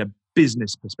in a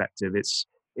business perspective, it's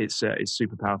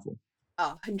super powerful.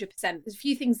 Oh, 100%. There's a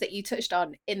few things that you touched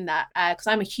on in that, because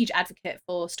I'm a huge advocate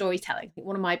for storytelling. I think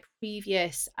one of my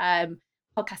previous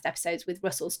podcast episodes with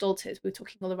Russell Stalters, we were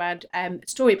talking all around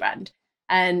story brand.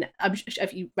 And I'm sure,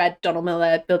 have you read Donald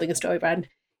Miller, Building a Story Brand?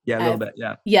 Yeah, a little bit,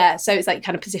 yeah. Yeah, so it's like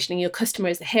kind of positioning your customer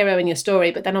as the hero in your story,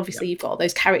 but then obviously you've got all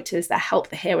those characters that help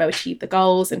the hero achieve the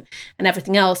goals and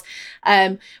everything else.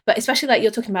 But especially like you're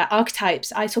talking about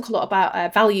archetypes, I talk a lot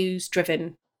about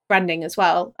values-driven branding as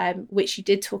well, which you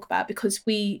did talk about, because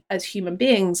we as human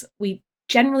beings, we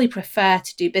generally prefer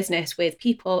to do business with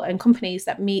people and companies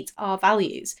that meet our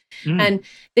values. And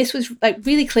this was like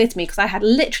really clear to me because I had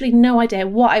literally no idea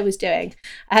what I was doing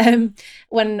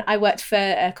when I worked for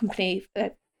a company,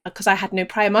 because I had no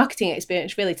prior marketing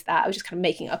experience really to that. I was just kind of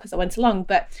making it up as I went along.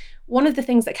 But one of the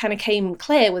things that kind of came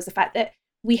clear was the fact that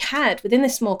we had within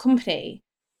this small company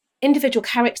individual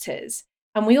characters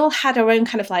And we all had our own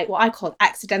kind of like what I call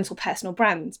accidental personal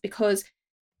brands, because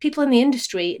people in the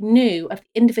industry knew of the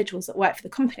individuals that worked for the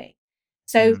company.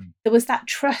 So there was that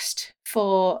trust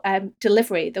for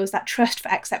delivery. There was that trust for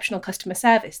exceptional customer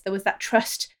service. There was that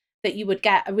trust that you would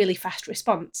get a really fast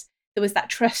response. There was that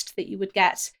trust that you would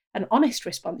get an honest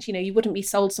response. You know, you wouldn't be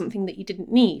sold something that you didn't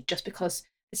need just because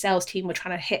the sales team were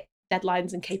trying to hit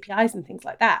deadlines and KPIs and things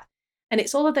like that. And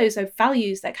it's all of those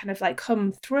values that kind of like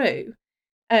come through.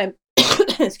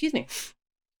 Excuse me.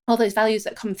 All those values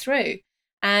that come through.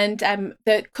 And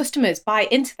the customers buy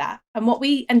into that. And what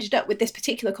we ended up with this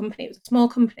particular company, it was a small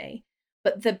company,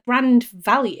 but the brand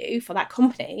value for that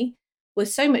company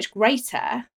was so much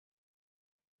greater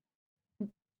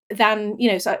than,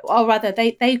 you know, so, or rather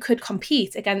they could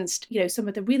compete against, you know, some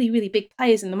of the really, really big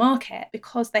players in the market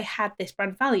because they had this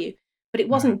brand value. But it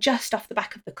wasn't just off the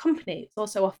back of the company, it's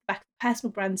also off the back of the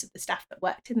personal brands of the staff that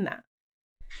worked in that.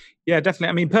 Yeah, definitely.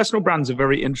 I mean, personal brands are a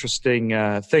very interesting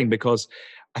thing, because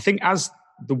I think as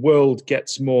the world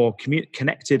gets more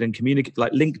connected and communicate,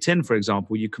 like LinkedIn, for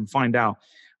example, you can find out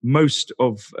most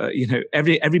of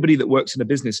everybody that works in a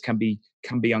business can be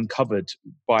uncovered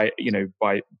by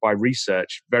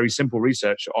research, very simple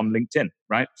research on LinkedIn,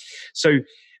 right? So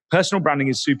personal branding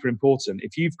is super important.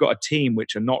 If you've got a team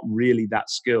which are not really that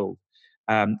skilled,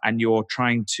 and you're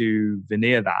trying to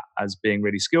veneer that as being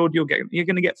really skilled, you're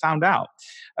going to get found out.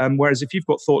 Whereas if you've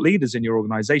got thought leaders in your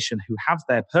organization who have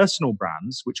their personal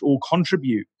brands, which all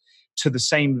contribute to the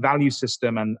same value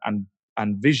system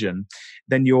and vision,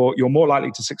 then you're more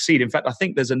likely to succeed. In fact, I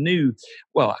think there's a new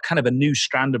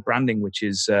strand of branding which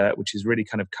is really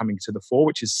kind of coming to the fore,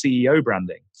 which is CEO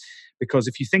branding. Because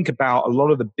if you think about a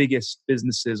lot of the biggest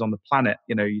businesses on the planet,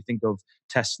 you know, you think of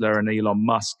Tesla and Elon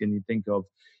Musk, and you think of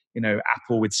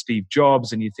Apple with Steve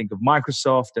Jobs, and you think of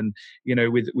Microsoft, and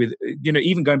with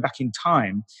even going back in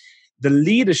time, the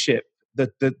leadership,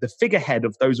 the figurehead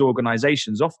of those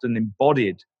organizations often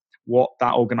embodied what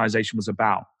that organization was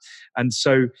about. And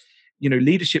so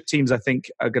leadership teams, I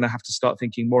think, are going to have to start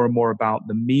thinking more and more about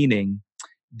the meaning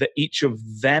that each of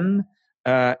them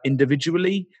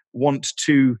individually want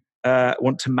to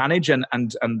manage, and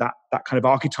that kind of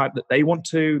archetype that they want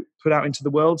to put out into the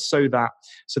world, so that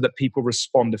people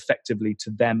respond effectively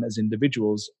to them as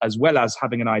individuals, as well as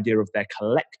having an idea of their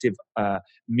collective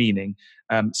meaning,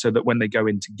 so that when they go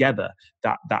in together,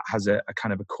 that has a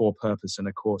kind of a core purpose and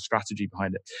a core strategy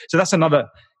behind it. So that's another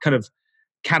kind of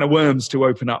can of worms to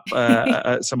open up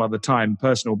at some other time,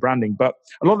 personal branding. But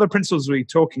a lot of the principles we're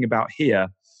talking about here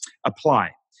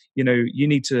apply. You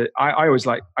need to, I always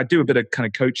I do a bit of kind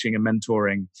of coaching and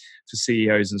mentoring for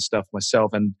CEOs and stuff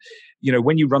myself. And,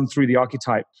 when you run through the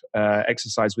archetype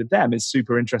exercise with them, it's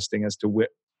super interesting as to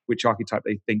which archetype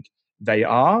they think they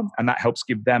are. And that helps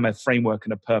give them a framework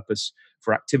and a purpose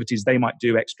for activities they might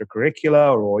do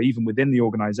extracurricular or even within the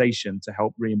organization to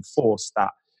help reinforce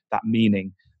that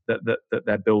meaning that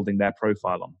they're building their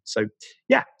profile on. So,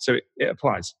 yeah, so it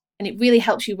applies. And it really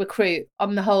helps you recruit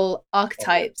on the whole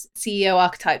archetypes, CEO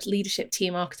archetypes, leadership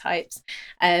team archetypes.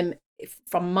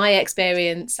 From my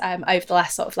experience over the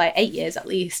last sort of 8 years at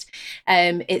least,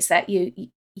 it's that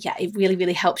it really,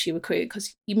 really helps you recruit,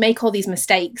 because you make all these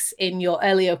mistakes in your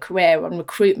earlier career on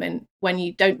recruitment when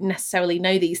you don't necessarily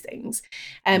know these things.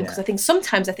 Because I think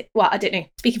sometimes, I don't know,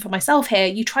 speaking for myself here,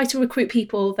 you try to recruit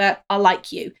people that are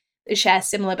like you, that share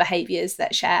similar behaviors,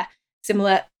 that share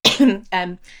similar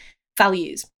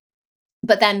values.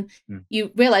 But then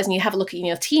you realize, and you have a look at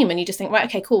your team, and you just think, right,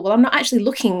 okay, cool. Well, I'm not actually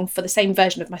looking for the same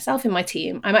version of myself in my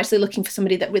team. I'm actually looking for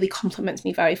somebody that really complements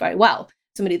me very, very well.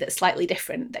 Somebody that's slightly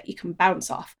different that you can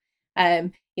bounce off.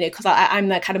 Because I'm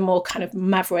the kind of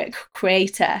maverick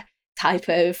creator type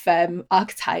of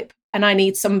archetype, and I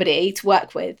need somebody to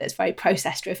work with that's very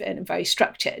process driven and very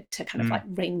structured to kind of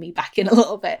rein me back in a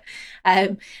little bit.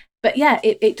 But yeah,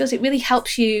 it does. It really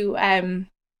helps you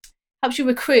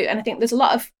recruit, and I think there's a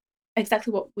lot of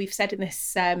exactly what we've said in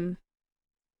this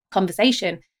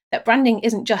conversation, that branding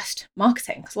isn't just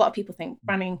marketing, because a lot of people think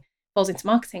branding falls into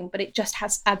marketing, but it just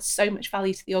adds so much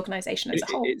value to the organization as a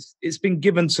whole. It's been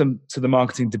given to the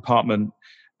marketing department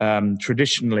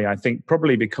traditionally, I think,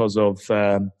 probably because of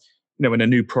when a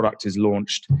new product is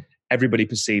launched, everybody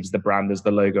perceives the brand as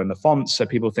the logo and the font. So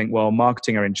people think, well,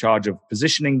 marketing are in charge of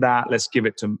positioning that. Let's give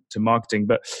it to marketing.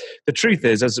 But the truth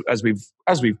is, as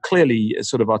we've clearly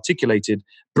sort of articulated,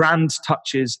 brand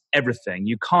touches everything.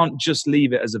 You can't just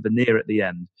leave it as a veneer at the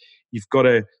end. You've got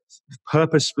to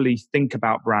purposefully think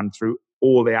about brand through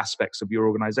all the aspects of your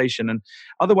organization. And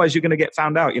otherwise, you're going to get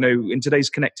found out. In today's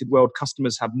connected world,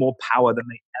 customers have more power than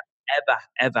they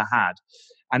ever had.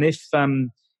 And if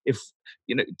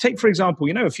take, for example,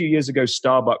 a few years ago,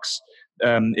 Starbucks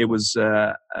it was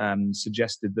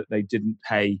suggested that they didn't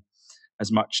pay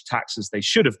as much tax as they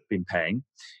should have been paying.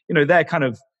 Their kind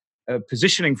of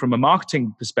positioning from a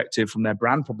marketing perspective, from their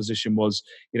brand proposition was,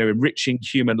 enriching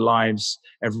human lives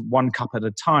one cup at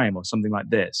a time or something like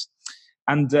this.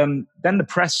 And then the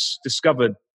press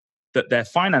discovered that their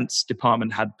finance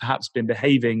department had perhaps been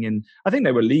behaving in, I think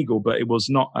they were legal, but it was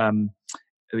not,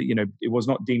 it was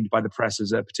not deemed by the press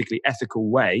as a particularly ethical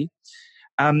way.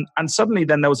 And suddenly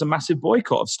then there was a massive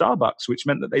boycott of Starbucks, which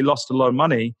meant that they lost a lot of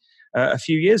money a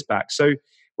few years back. So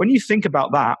when you think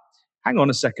about that, hang on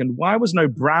a second, why was no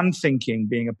brand thinking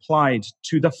being applied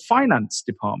to the finance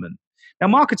department? Now,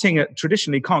 marketing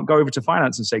traditionally can't go over to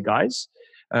finance and say, guys,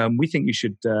 we think you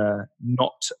should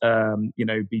not,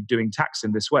 be doing tax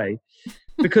in this way,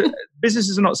 because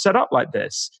businesses are not set up like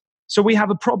this. So we have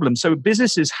a problem. So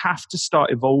businesses have to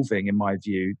start evolving, in my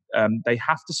view. They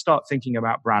have to start thinking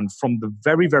about brand from the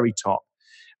very, very top.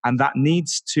 And that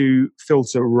needs to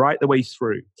filter right the way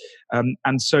through.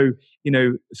 And so,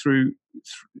 through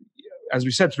as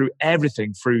we said, through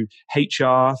everything, through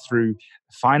HR, through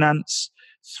finance,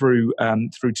 through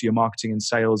to your marketing and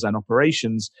sales and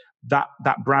operations, that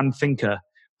brand thinker,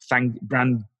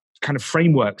 brand kind of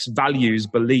frameworks, values,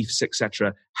 beliefs,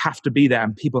 etc., have to be there,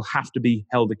 and people have to be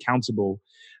held accountable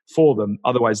for them.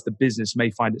 Otherwise, the business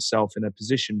may find itself in a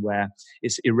position where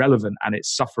it's irrelevant and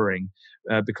it's suffering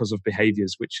because of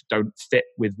behaviors which don't fit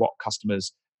with what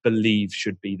customers believe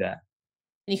should be there.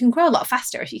 And you can grow a lot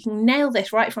faster. If you can nail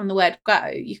this right from the word go,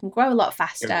 you can grow a lot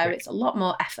faster. Okay. It's a lot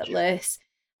more effortless,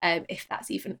 if that's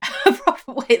even a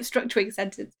proper way of structuring a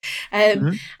sentence.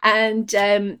 And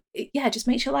just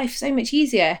makes your life so much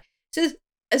easier. So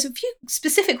there's a few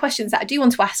specific questions that I do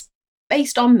want to ask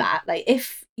based on that. Like,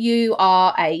 if you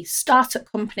are a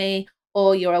startup company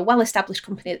or you're a well-established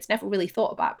company that's never really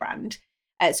thought about brand,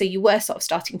 so you were sort of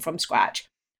starting from scratch,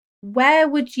 where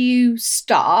would you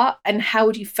start and how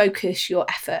would you focus your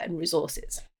effort and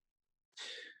resources?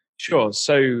 Sure.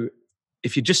 So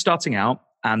if you're just starting out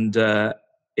and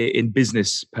in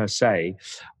business per se,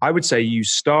 I would say you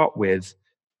start with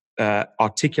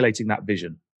articulating that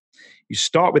vision. You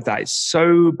start with that. It's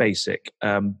so basic,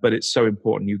 but it's so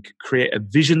important. You create a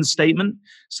vision statement,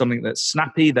 something that's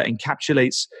snappy, that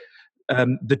encapsulates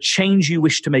the change you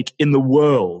wish to make in the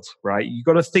world, right? You've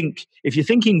got to think, if you're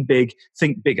thinking big,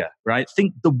 think bigger, right?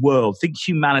 Think the world, think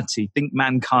humanity, think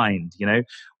mankind,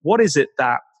 What is it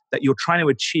that you're trying to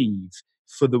achieve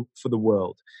for the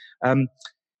world?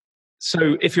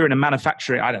 So if you're in a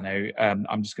manufacturing, I don't know,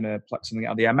 I'm just going to pluck something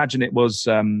out there. Imagine it was,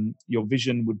 your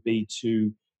vision would be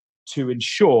to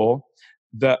ensure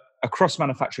that across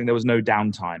manufacturing there was no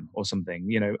downtime or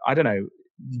something. I don't know.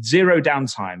 Zero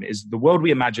downtime is the world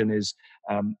we imagine is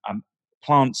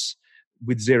plants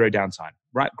with zero downtime,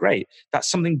 right? Great. That's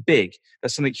something big.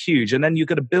 That's something huge. And then you've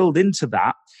got to build into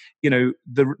that,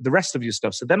 the rest of your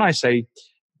stuff. So then I say,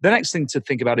 the next thing to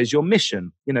think about is your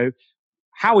mission.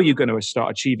 How are you going to start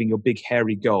achieving your big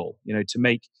hairy goal?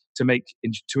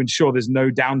 To ensure there's no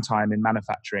downtime in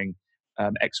manufacturing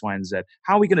X, Y, and Z.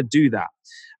 How are we going to do that?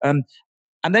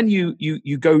 And then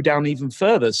you go down even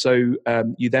further. So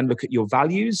you then look at your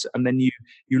values, and then you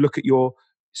look at your.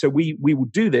 So we will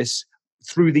do this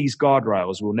through these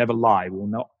guardrails. We'll never lie. We will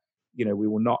not. We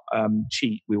will not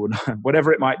cheat. We will not,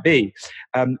 whatever it might be.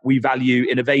 We value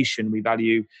innovation. We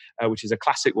value, which is a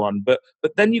classic one. But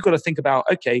then you've got to think about,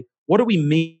 okay, what do we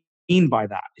mean by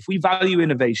that? If we value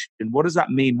innovation, what does that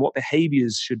mean? What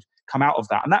behaviors should come out of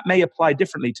that? And that may apply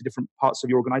differently to different parts of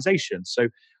your organization. So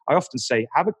I often say,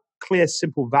 have a clear,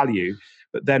 simple value,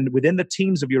 but then within the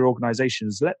teams of your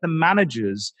organizations, let the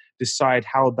managers decide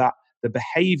how the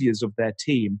behaviors of their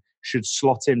team should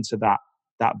slot into that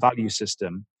value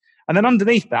system. And then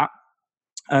underneath that,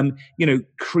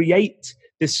 create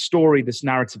this story, this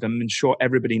narrative, and ensure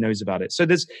everybody knows about it. So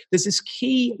there's this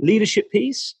key leadership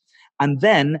piece, and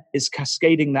then it's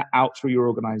cascading that out through your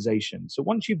organization. So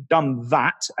once you've done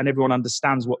that and everyone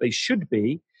understands what they should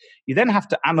be, you then have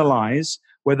to analyze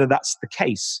whether that's the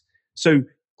case. So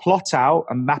plot out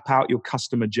and map out your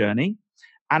customer journey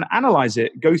and analyze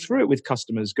it. Go through it with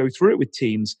customers, go through it with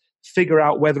teams, figure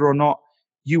out whether or not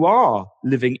you are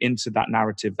living into that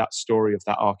narrative, that story of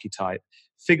that archetype.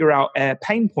 Figure out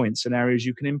pain points and areas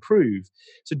you can improve.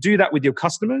 So do that with your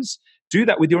customers. Do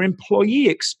that with your employee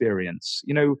experience.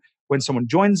 When someone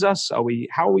joins us, how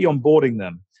are we onboarding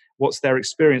them? What's their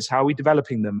experience? How are we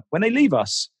developing them? When they leave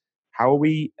us, how are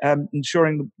we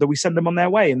ensuring that we send them on their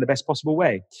way in the best possible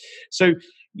way? So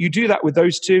you do that with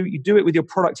those two. You do it with your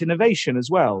product innovation as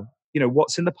well.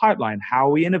 What's in the pipeline? How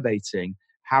are we innovating?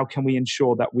 How can we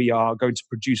ensure that we are going to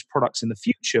produce products in the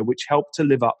future which help to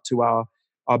live up to our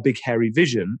big hairy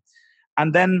vision?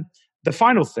 And then the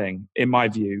final thing, in my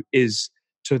view, is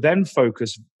to then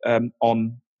focus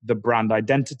on the brand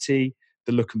identity,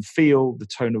 the look and feel, the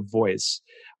tone of voice,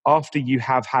 after you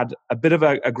have had a bit of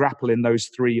a grapple in those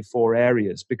 3 or 4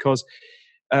 areas. Because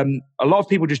a lot of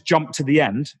people just jump to the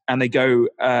end and they go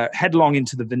headlong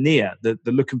into the veneer, the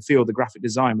look and feel, the graphic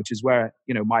design, which is where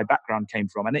my background came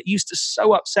from. And it used to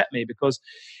so upset me because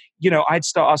I'd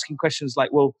start asking questions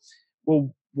like, well,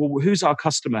 who's our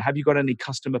customer? Have you got any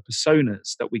customer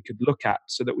personas that we could look at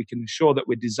so that we can ensure that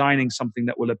we're designing something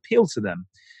that will appeal to them?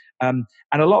 And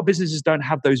a lot of businesses don't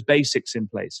have those basics in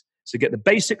place. So get the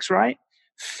basics right,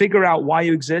 figure out why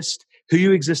you exist, who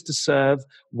you exist to serve,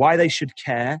 why they should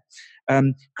care,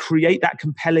 create that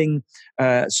compelling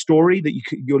story that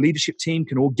your leadership team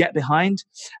can all get behind,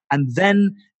 and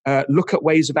then look at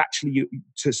ways of actually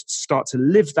to start to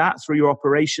live that through your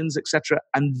operations, etc.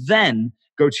 And then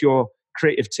go to your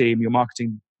creative team, your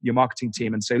marketing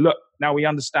team, and say, look, now we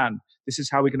understand this is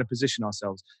how we're going to position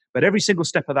ourselves. But every single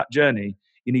step of that journey,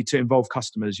 you need to involve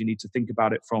customers. You need to think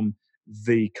about it from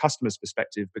the customer's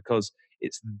perspective, because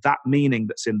it's that meaning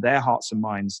that's in their hearts and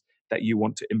minds that you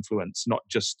want to influence, not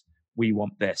just we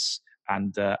want this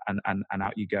and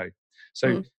out you go.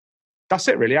 So that's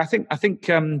it, really. I think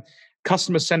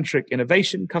customer-centric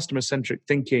innovation, customer-centric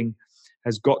thinking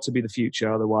has got to be the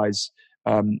future. Otherwise,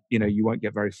 you won't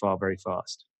get very far very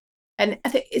fast. And I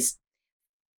think it's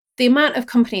the amount of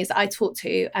companies that I talk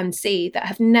to and see that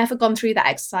have never gone through that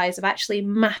exercise of actually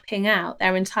mapping out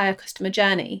their entire customer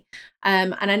journey.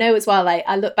 And I know as well,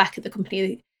 I look back at the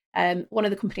company, one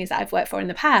of the companies that I've worked for in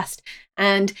the past,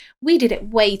 and we did it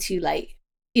way too late.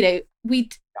 We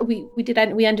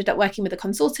ended up working with a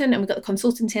consultant, and we got the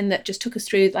consultant in that just took us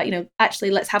through,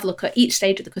 actually let's have a look at each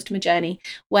stage of the customer journey.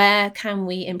 Where can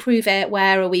we improve it?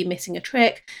 Where are we missing a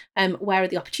trick? Where are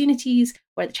the opportunities?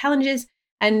 Where are the challenges?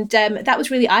 And that was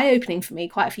really eye-opening for me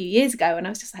quite a few years ago. And I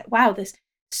was just like, wow, there's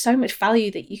so much value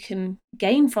that you can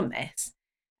gain from this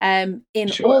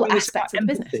all aspects of the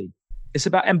business. It's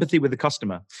about empathy with the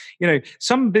customer.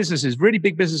 Some businesses, really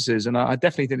big businesses, and I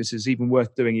definitely think this is even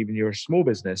worth doing, even if you're a small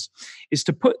business, is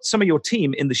to put some of your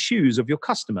team in the shoes of your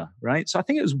customer, right? So I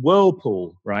think it was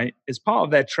Whirlpool, right? As part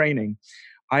of their training,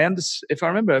 if I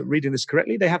remember reading this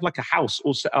correctly, they have like a house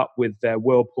all set up with their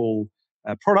Whirlpool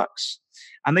products,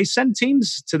 and they send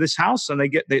teams to this house, and they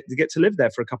get to live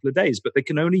there for a couple of days, but they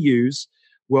can only use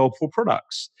Whirlpool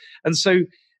products. And so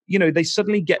they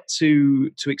suddenly get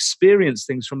to experience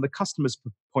things from the customer's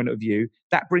point of view.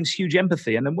 That brings huge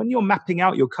empathy. And then when you're mapping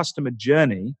out your customer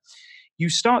journey,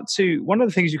 one of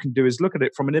the things you can do is look at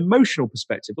it from an emotional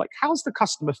perspective. Like, how's the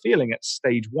customer feeling at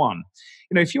stage one?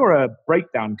 If you're a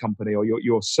breakdown company or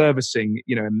you're servicing,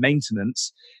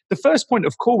 maintenance, the first point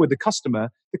of call with the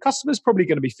customer's probably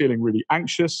going to be feeling really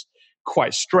anxious,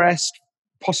 quite stressed,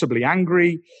 possibly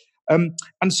angry. And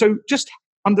so just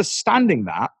understanding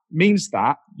that means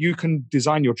that you can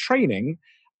design your training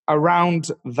around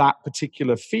that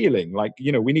particular feeling. Like,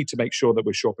 we need to make sure that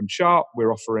we're short and sharp.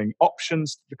 We're offering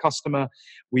options to the customer.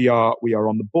 We are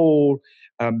on the ball.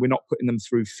 We're not putting them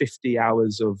through 50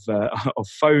 hours of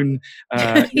phone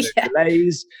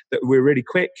delays. That we're really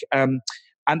quick.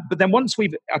 But then once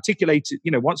we've articulated,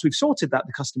 once we've sorted that,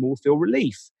 the customer will feel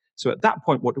relief. So at that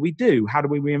point, what do we do? How do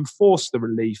we reinforce the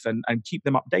relief and keep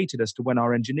them updated as to when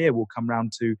our engineer will come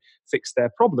round to fix their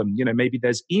problem? Maybe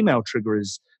there's email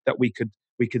triggers that we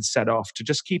could set off to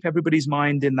just keep everybody's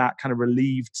mind in that kind of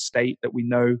relieved state that we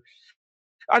know.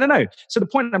 I don't know. So the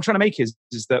point I'm trying to make is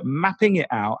that mapping it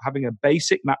out, having a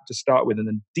basic map to start with, and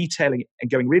then detailing it and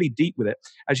going really deep with it,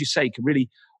 as you say, can really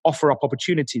offer up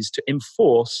opportunities to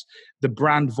enforce the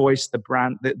brand voice, the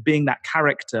brand, being that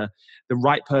character, the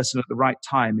right person at the right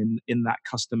time in that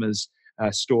customer's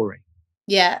story.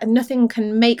 Yeah, and nothing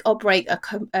can make or break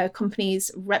a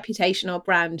company's reputation or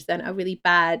brand than a really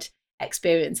bad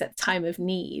experience at the time of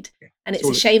need. Yeah, and it's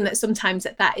a shame that sometimes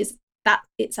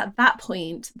it's at that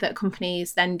point that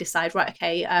companies then decide, right,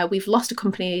 okay, we've lost a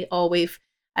company, or we've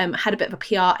had a bit of a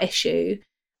PR issue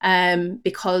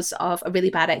because of a really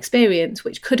bad experience,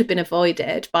 which could have been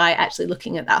avoided by actually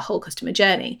looking at that whole customer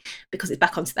journey. Because it's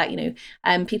back onto that,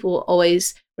 people will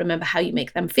always remember how you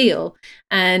make them feel.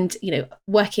 And,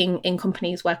 working in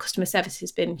companies where customer service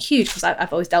has been huge, because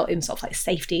I've always dealt in sort of like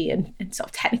safety and sort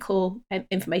of technical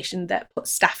information that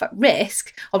puts staff at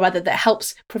risk, or rather that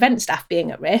helps prevent staff being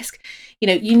at risk.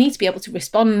 You need to be able to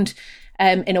respond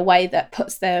in a way that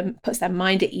puts their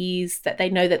mind at ease, that they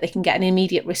know that they can get an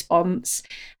immediate response.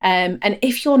 And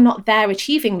if you're not there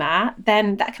achieving that,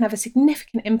 then that can have a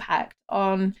significant impact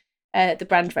on the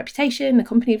brand reputation, the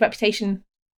company reputation,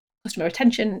 customer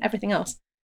retention, everything else.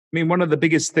 mean, one of the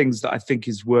biggest things that I think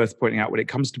is worth pointing out when it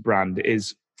comes to brand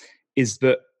is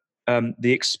that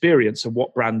the experience of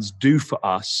what brands do for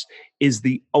us is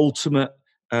the ultimate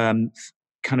kind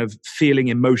of feeling,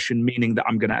 emotion, meaning that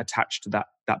I'm going to attach to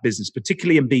that business,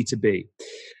 particularly in B2B.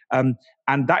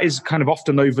 And that is kind of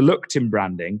often overlooked in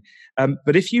branding.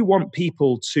 But if you want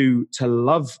people to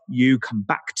love you, come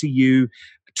back to you,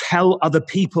 tell other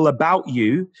people about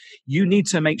you, you need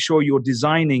to make sure you're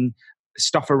designing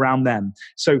stuff around them.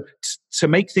 So to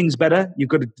make things better, you've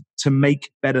got to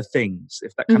make better things,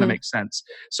 if that kind of makes sense.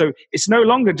 So it's no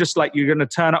longer just like you're going to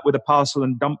turn up with a parcel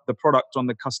and dump the product on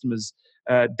the customer's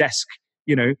desk.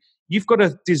 You've got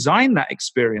to design that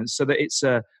experience so that it's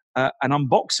an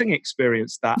unboxing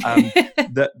experience that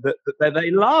that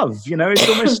they love. It's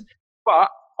almost, but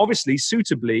obviously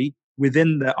suitably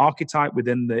within the archetype,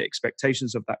 within the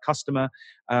expectations of that customer,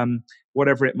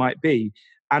 whatever it might be.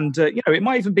 And it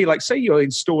might even be like, say you're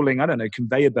installing, I don't know,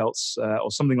 conveyor belts or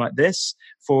something like this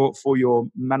for your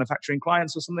manufacturing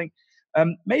clients or something.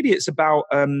 Maybe it's about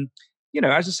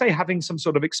as I say, having some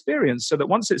sort of experience so that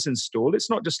once it's installed, it's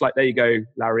not just like, there you go,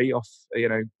 Larry, off,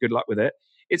 good luck with it.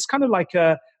 It's kind of like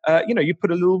you put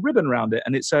a little ribbon around it,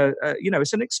 and it's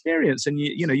it's an experience, and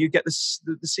you get the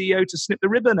CEO to snip the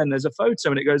ribbon, and there's a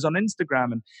photo, and it goes on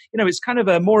Instagram, and it's kind of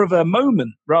a more of a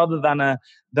moment rather than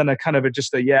a kind of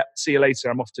just a see you later,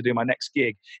 I'm off to do my next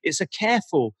gig. It's a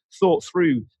careful, thought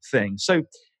through thing. So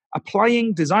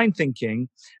applying design thinking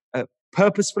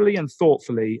purposefully and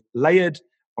thoughtfully, layered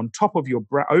on top of your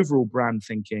overall brand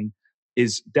thinking,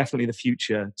 is definitely the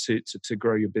future to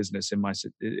grow your business.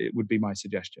 It would be my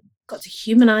suggestion. Got to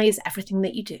humanize everything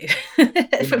that you do.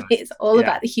 For me, it's all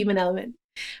about the human element.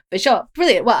 For sure.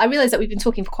 Brilliant. Well, I realize that we've been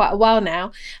talking for quite a while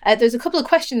now. There's a couple of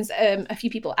questions a few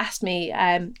people asked me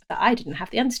that I didn't have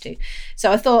the answer to.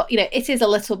 So I thought, it is a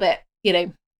little bit,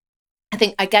 I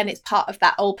think, again, it's part of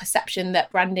that old perception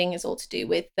that branding is all to do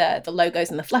with the logos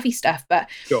and the fluffy stuff. But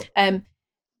sure.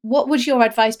 What would your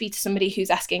advice be to somebody who's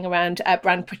asking around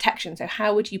brand protection? So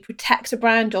how would you protect a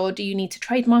brand, or do you need to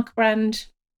trademark a brand?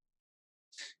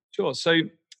 Sure. So,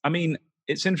 I mean,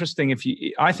 it's interesting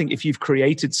I think if you've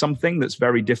created something that's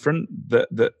very different, that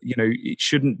it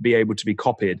shouldn't be able to be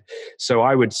copied. So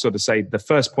I would sort of say the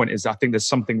first point is, I think there's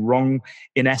something wrong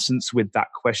in essence with that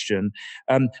question.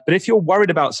 But if you're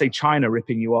worried about, say, China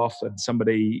ripping you off, and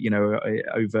somebody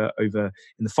over in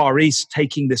the Far East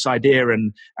taking this idea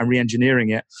and re-engineering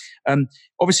it,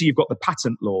 obviously you've got the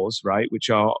patent laws, right, which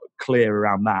are clear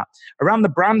around that. Around the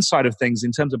brand side of things,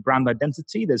 in terms of brand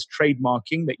identity, there's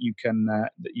trademarking that you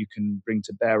can bring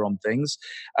to bear on things.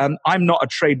 I'm not a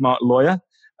trademark lawyer.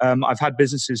 I've had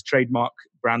businesses trademark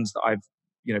brands that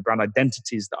brand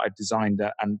identities that I've designed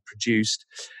and produced.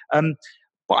 But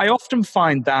I often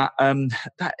find that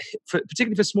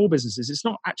particularly for small businesses, it's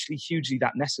not actually hugely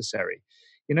that necessary.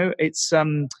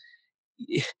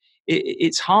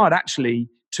 It's hard actually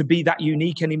to be that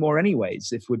unique anymore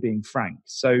anyways, if we're being frank.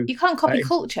 So you can't copy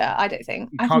culture, I don't think.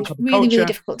 I think it's really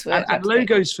difficult to and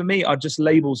logos for me are just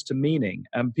labels to meaning.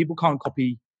 People can't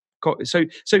copy. So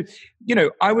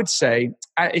I would say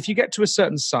if you get to a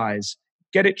certain size,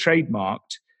 get it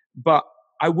trademarked, but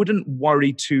I wouldn't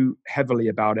worry too heavily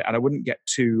about it, and I wouldn't get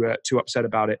too upset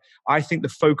about it. I think the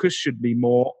focus should be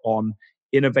more on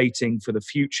innovating for the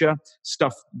future,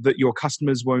 stuff that your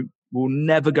customers will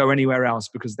never go anywhere else,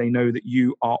 because they know that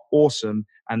you are awesome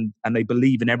and they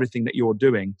believe in everything that you're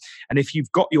doing. And if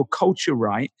you've got your culture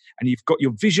right, and you've got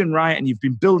your vision right, and you've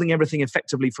been building everything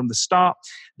effectively from the start,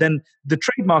 then the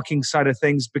trademarking side of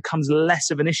things becomes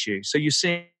less of an issue. So you're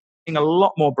seeing a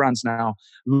lot more brands now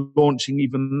launching,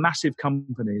 even massive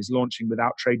companies launching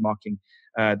without trademarking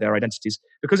their identities,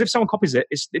 because if someone copies it,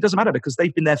 it doesn't matter, because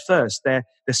they've been there first. They're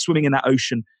swimming in that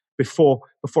ocean before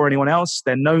anyone else.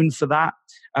 They're known for that.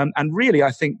 And really,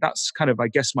 I think that's kind of, I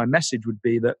guess my message would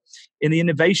be that in the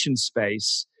innovation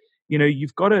space,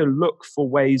 you've got to look for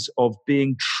ways of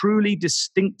being truly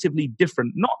distinctively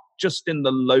different, not just in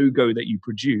the logo that you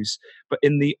produce, but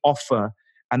in the offer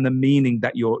and the meaning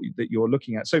that you're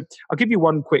looking at. So I'll give you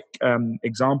one quick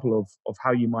example of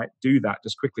how you might do that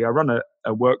just quickly. I run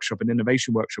a workshop, an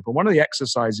innovation workshop, and one of the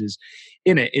exercises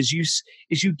in it is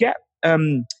you get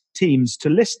teams to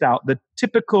list out the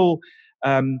typical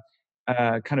kind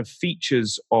of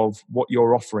features of what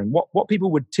you're offering, what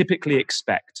people would typically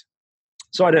expect.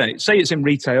 So I don't know, say it's in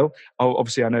retail.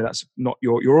 Obviously, I know that's not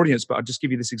your audience, but I'll just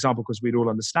give you this example because we'd all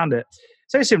understand it.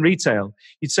 Say it's in retail.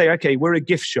 You'd say, okay, we're a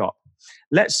gift shop.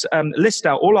 Let's list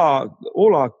out all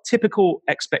our typical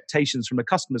expectations from a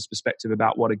customer's perspective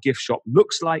about what a gift shop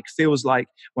looks like, feels like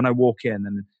when I walk in.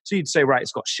 And so you'd say, right,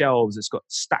 it's got shelves, it's got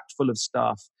stacked full of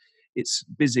stuff, it's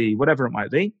busy, whatever it might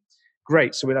be.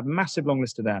 Great. So we'd have a massive long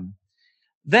list of them.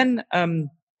 Then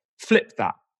flip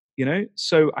that,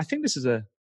 So I think this is a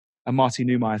Marty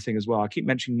Neumeier thing as well. I keep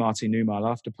mentioning Marty Neumeier. I'll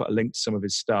have to put a link to some of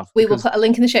his stuff. We will put a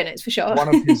link in the show notes for sure.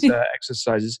 One of his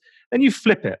exercises. Then you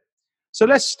flip it. So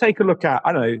let's take a look at,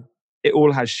 I don't know, it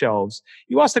all has shelves.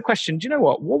 You ask the question, do you know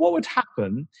what? What would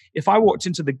happen if I walked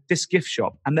into this gift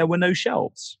shop and there were no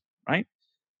shelves, right?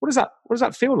 What does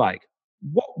that feel like?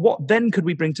 What then could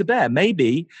we bring to bear?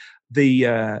 Maybe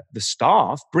the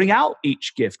staff bring out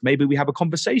each gift. Maybe we have a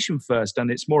conversation first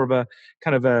and it's more of a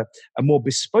kind of a more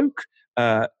bespoke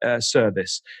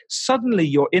service. Suddenly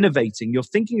you're innovating, you're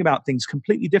thinking about things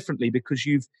completely differently because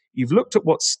you've looked at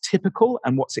what's typical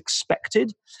and what's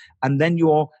expected, and then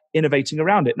you're innovating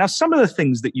around it. Now, some of the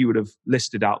things that you would have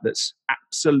listed out that's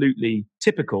absolutely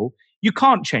typical, you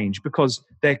can't change because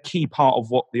they're a key part of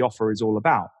what the offer is all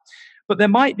about. But there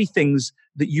might be things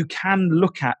that you can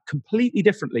look at completely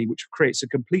differently, which creates a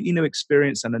completely new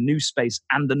experience and a new space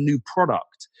and a new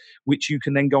product, which you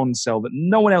can then go on and sell that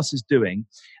no one else is doing.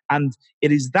 And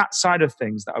it is that side of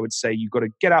things that I would say you've got to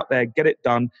get out there, get it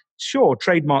done. Sure,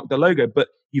 trademark the logo, but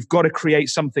you've got to create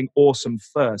something awesome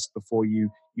first before you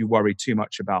worry too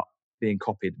much about being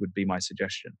copied, would be my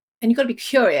suggestion. And you've got to be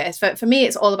curious. For me,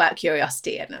 it's all about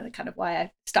curiosity, and kind of why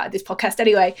I started this podcast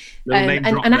anyway.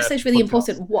 And ask those really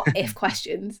important what-if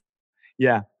questions.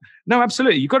 Yeah. No,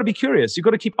 absolutely. You've got to be curious. You've got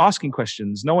to keep asking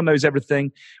questions. No one knows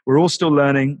everything. We're all still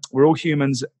learning. We're all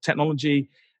humans.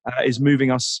 Technology is moving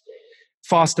us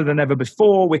faster than ever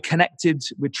before. We're connected.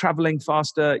 We're traveling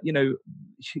faster.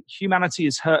 Humanity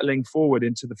is hurtling forward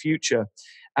into the future.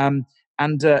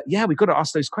 We've got to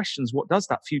ask those questions. What does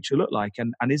that future look like?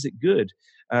 And is it good?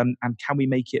 And can we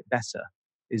make it better?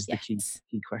 Is the key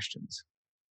questions.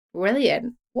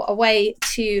 Brilliant. What a way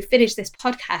to finish this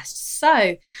podcast.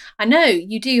 So I know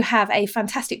you do have a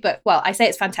fantastic book. Well, I say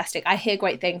it's fantastic. I hear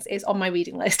great things. It's on my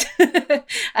reading list.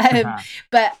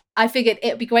 But I figured it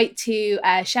would be great to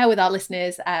share with our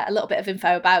listeners a little bit of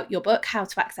info about your book, how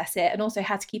to access it, and also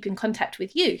how to keep in contact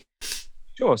with you.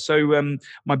 Sure. So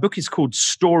my book is called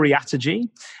Storyatogy,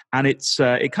 and it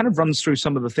kind of runs through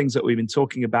some of the things that we've been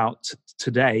talking about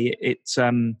today. It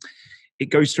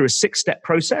goes through a 6-step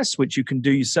process, which you can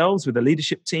do yourselves with a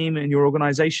leadership team in your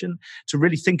organization to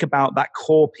really think about that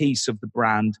core piece of the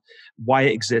brand, why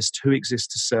it exists, who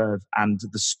exists to serve, and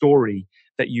the story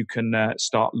that you can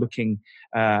start looking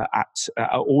at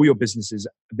all your businesses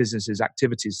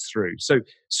activities through. So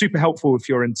super helpful if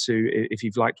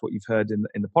you've liked what you've heard in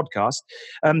the podcast.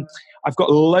 I've got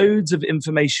loads of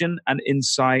information and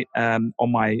insight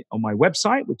on my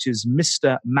website, which is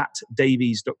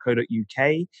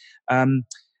mrmattdavies.co.uk. And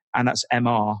that's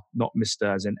MR, not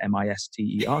Mr. as in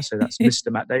MISTER. So that's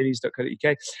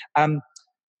mrmattdavies.co.uk.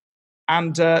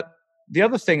 And the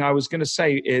other thing I was going to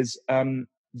say is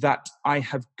that I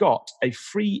have got a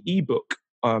free ebook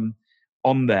on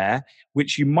there,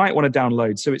 which you might want to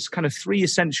download. So it's kind of 3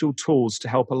 essential tools to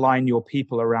help align your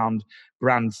people around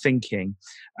brand thinking.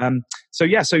 So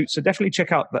definitely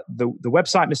check out the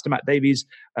website,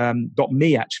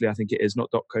 mrmattdavies.me, actually, I think it is,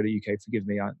 not .co.uk. Forgive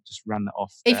me, I just ran that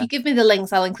off there. If you give me the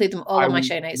links, I'll include them all on my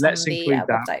show notes on the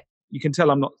website. You can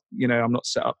tell I'm not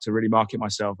set up to really market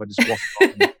myself. I just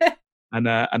waffle on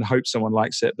and hope someone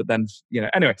likes it. But then,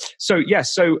 anyway. So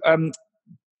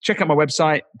check out my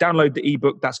website, download the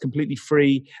ebook. That's completely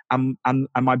free. And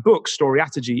my book,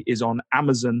 Storyatogy, is on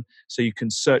Amazon. So you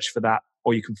can search for that,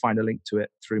 or you can find a link to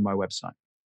it through my website.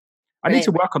 I need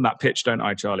to work on that pitch, don't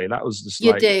I, Charlie? That was just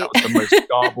that was the most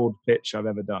garbled pitch I've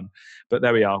ever done. But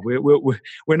there we are.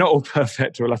 We're not all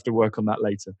perfect. We'll have to work on that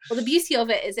later. Well, the beauty of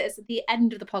it is it's at the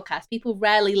end of the podcast. People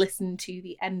rarely listen to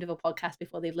the end of a podcast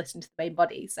before they've listened to the main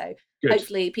body. So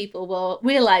hopefully people will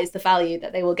realise the value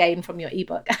that they will gain from your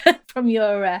ebook, from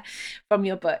your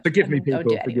book. Forgive me, people.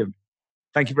 Forgive me.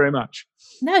 Thank you very much.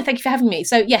 No, thank you for having me.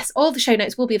 So yes, all the show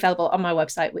notes will be available on my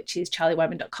website, which is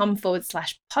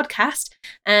charliewhyman.com/podcast.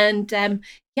 And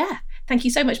thank you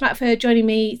so much, Matt, for joining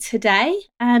me today.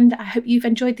 And I hope you've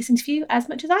enjoyed this interview as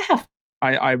much as I have.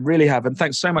 I really have. And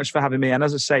thanks so much for having me. And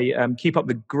as I say, keep up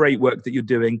the great work that you're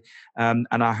doing. And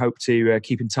I hope to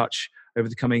keep in touch over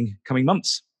the coming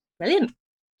months. Brilliant.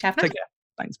 Take care.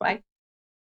 Thanks. Bye.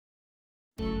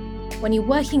 When you're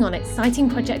working on exciting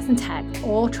projects in tech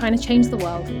or trying to change the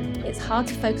world, it's hard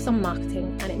to focus on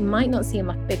marketing, and it might not seem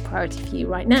like a big priority for you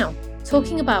right now.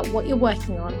 Talking about what you're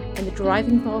working on and the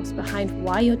driving force behind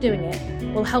why you're doing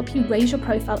it will help you raise your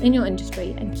profile in your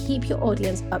industry and keep your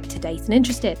audience up to date and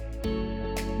interested.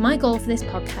 My goal for this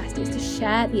podcast is to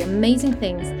share the amazing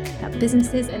things that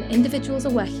businesses and individuals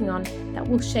are working on that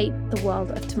will shape the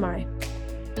world of tomorrow.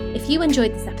 If you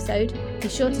enjoyed this episode, Be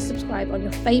sure to subscribe on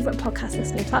your favourite podcast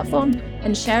listening platform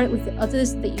and share it with the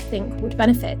others that you think would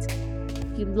benefit.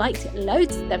 If you liked it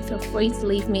loads, then feel free to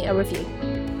leave me a review.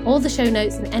 All the show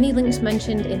notes and any links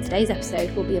mentioned in today's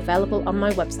episode will be available on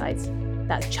my website.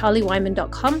 That's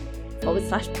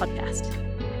charliewhyman.com/podcast.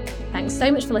 Thanks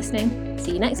so much for listening.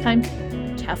 See you next time.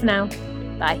 Ciao for now.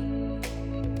 Bye.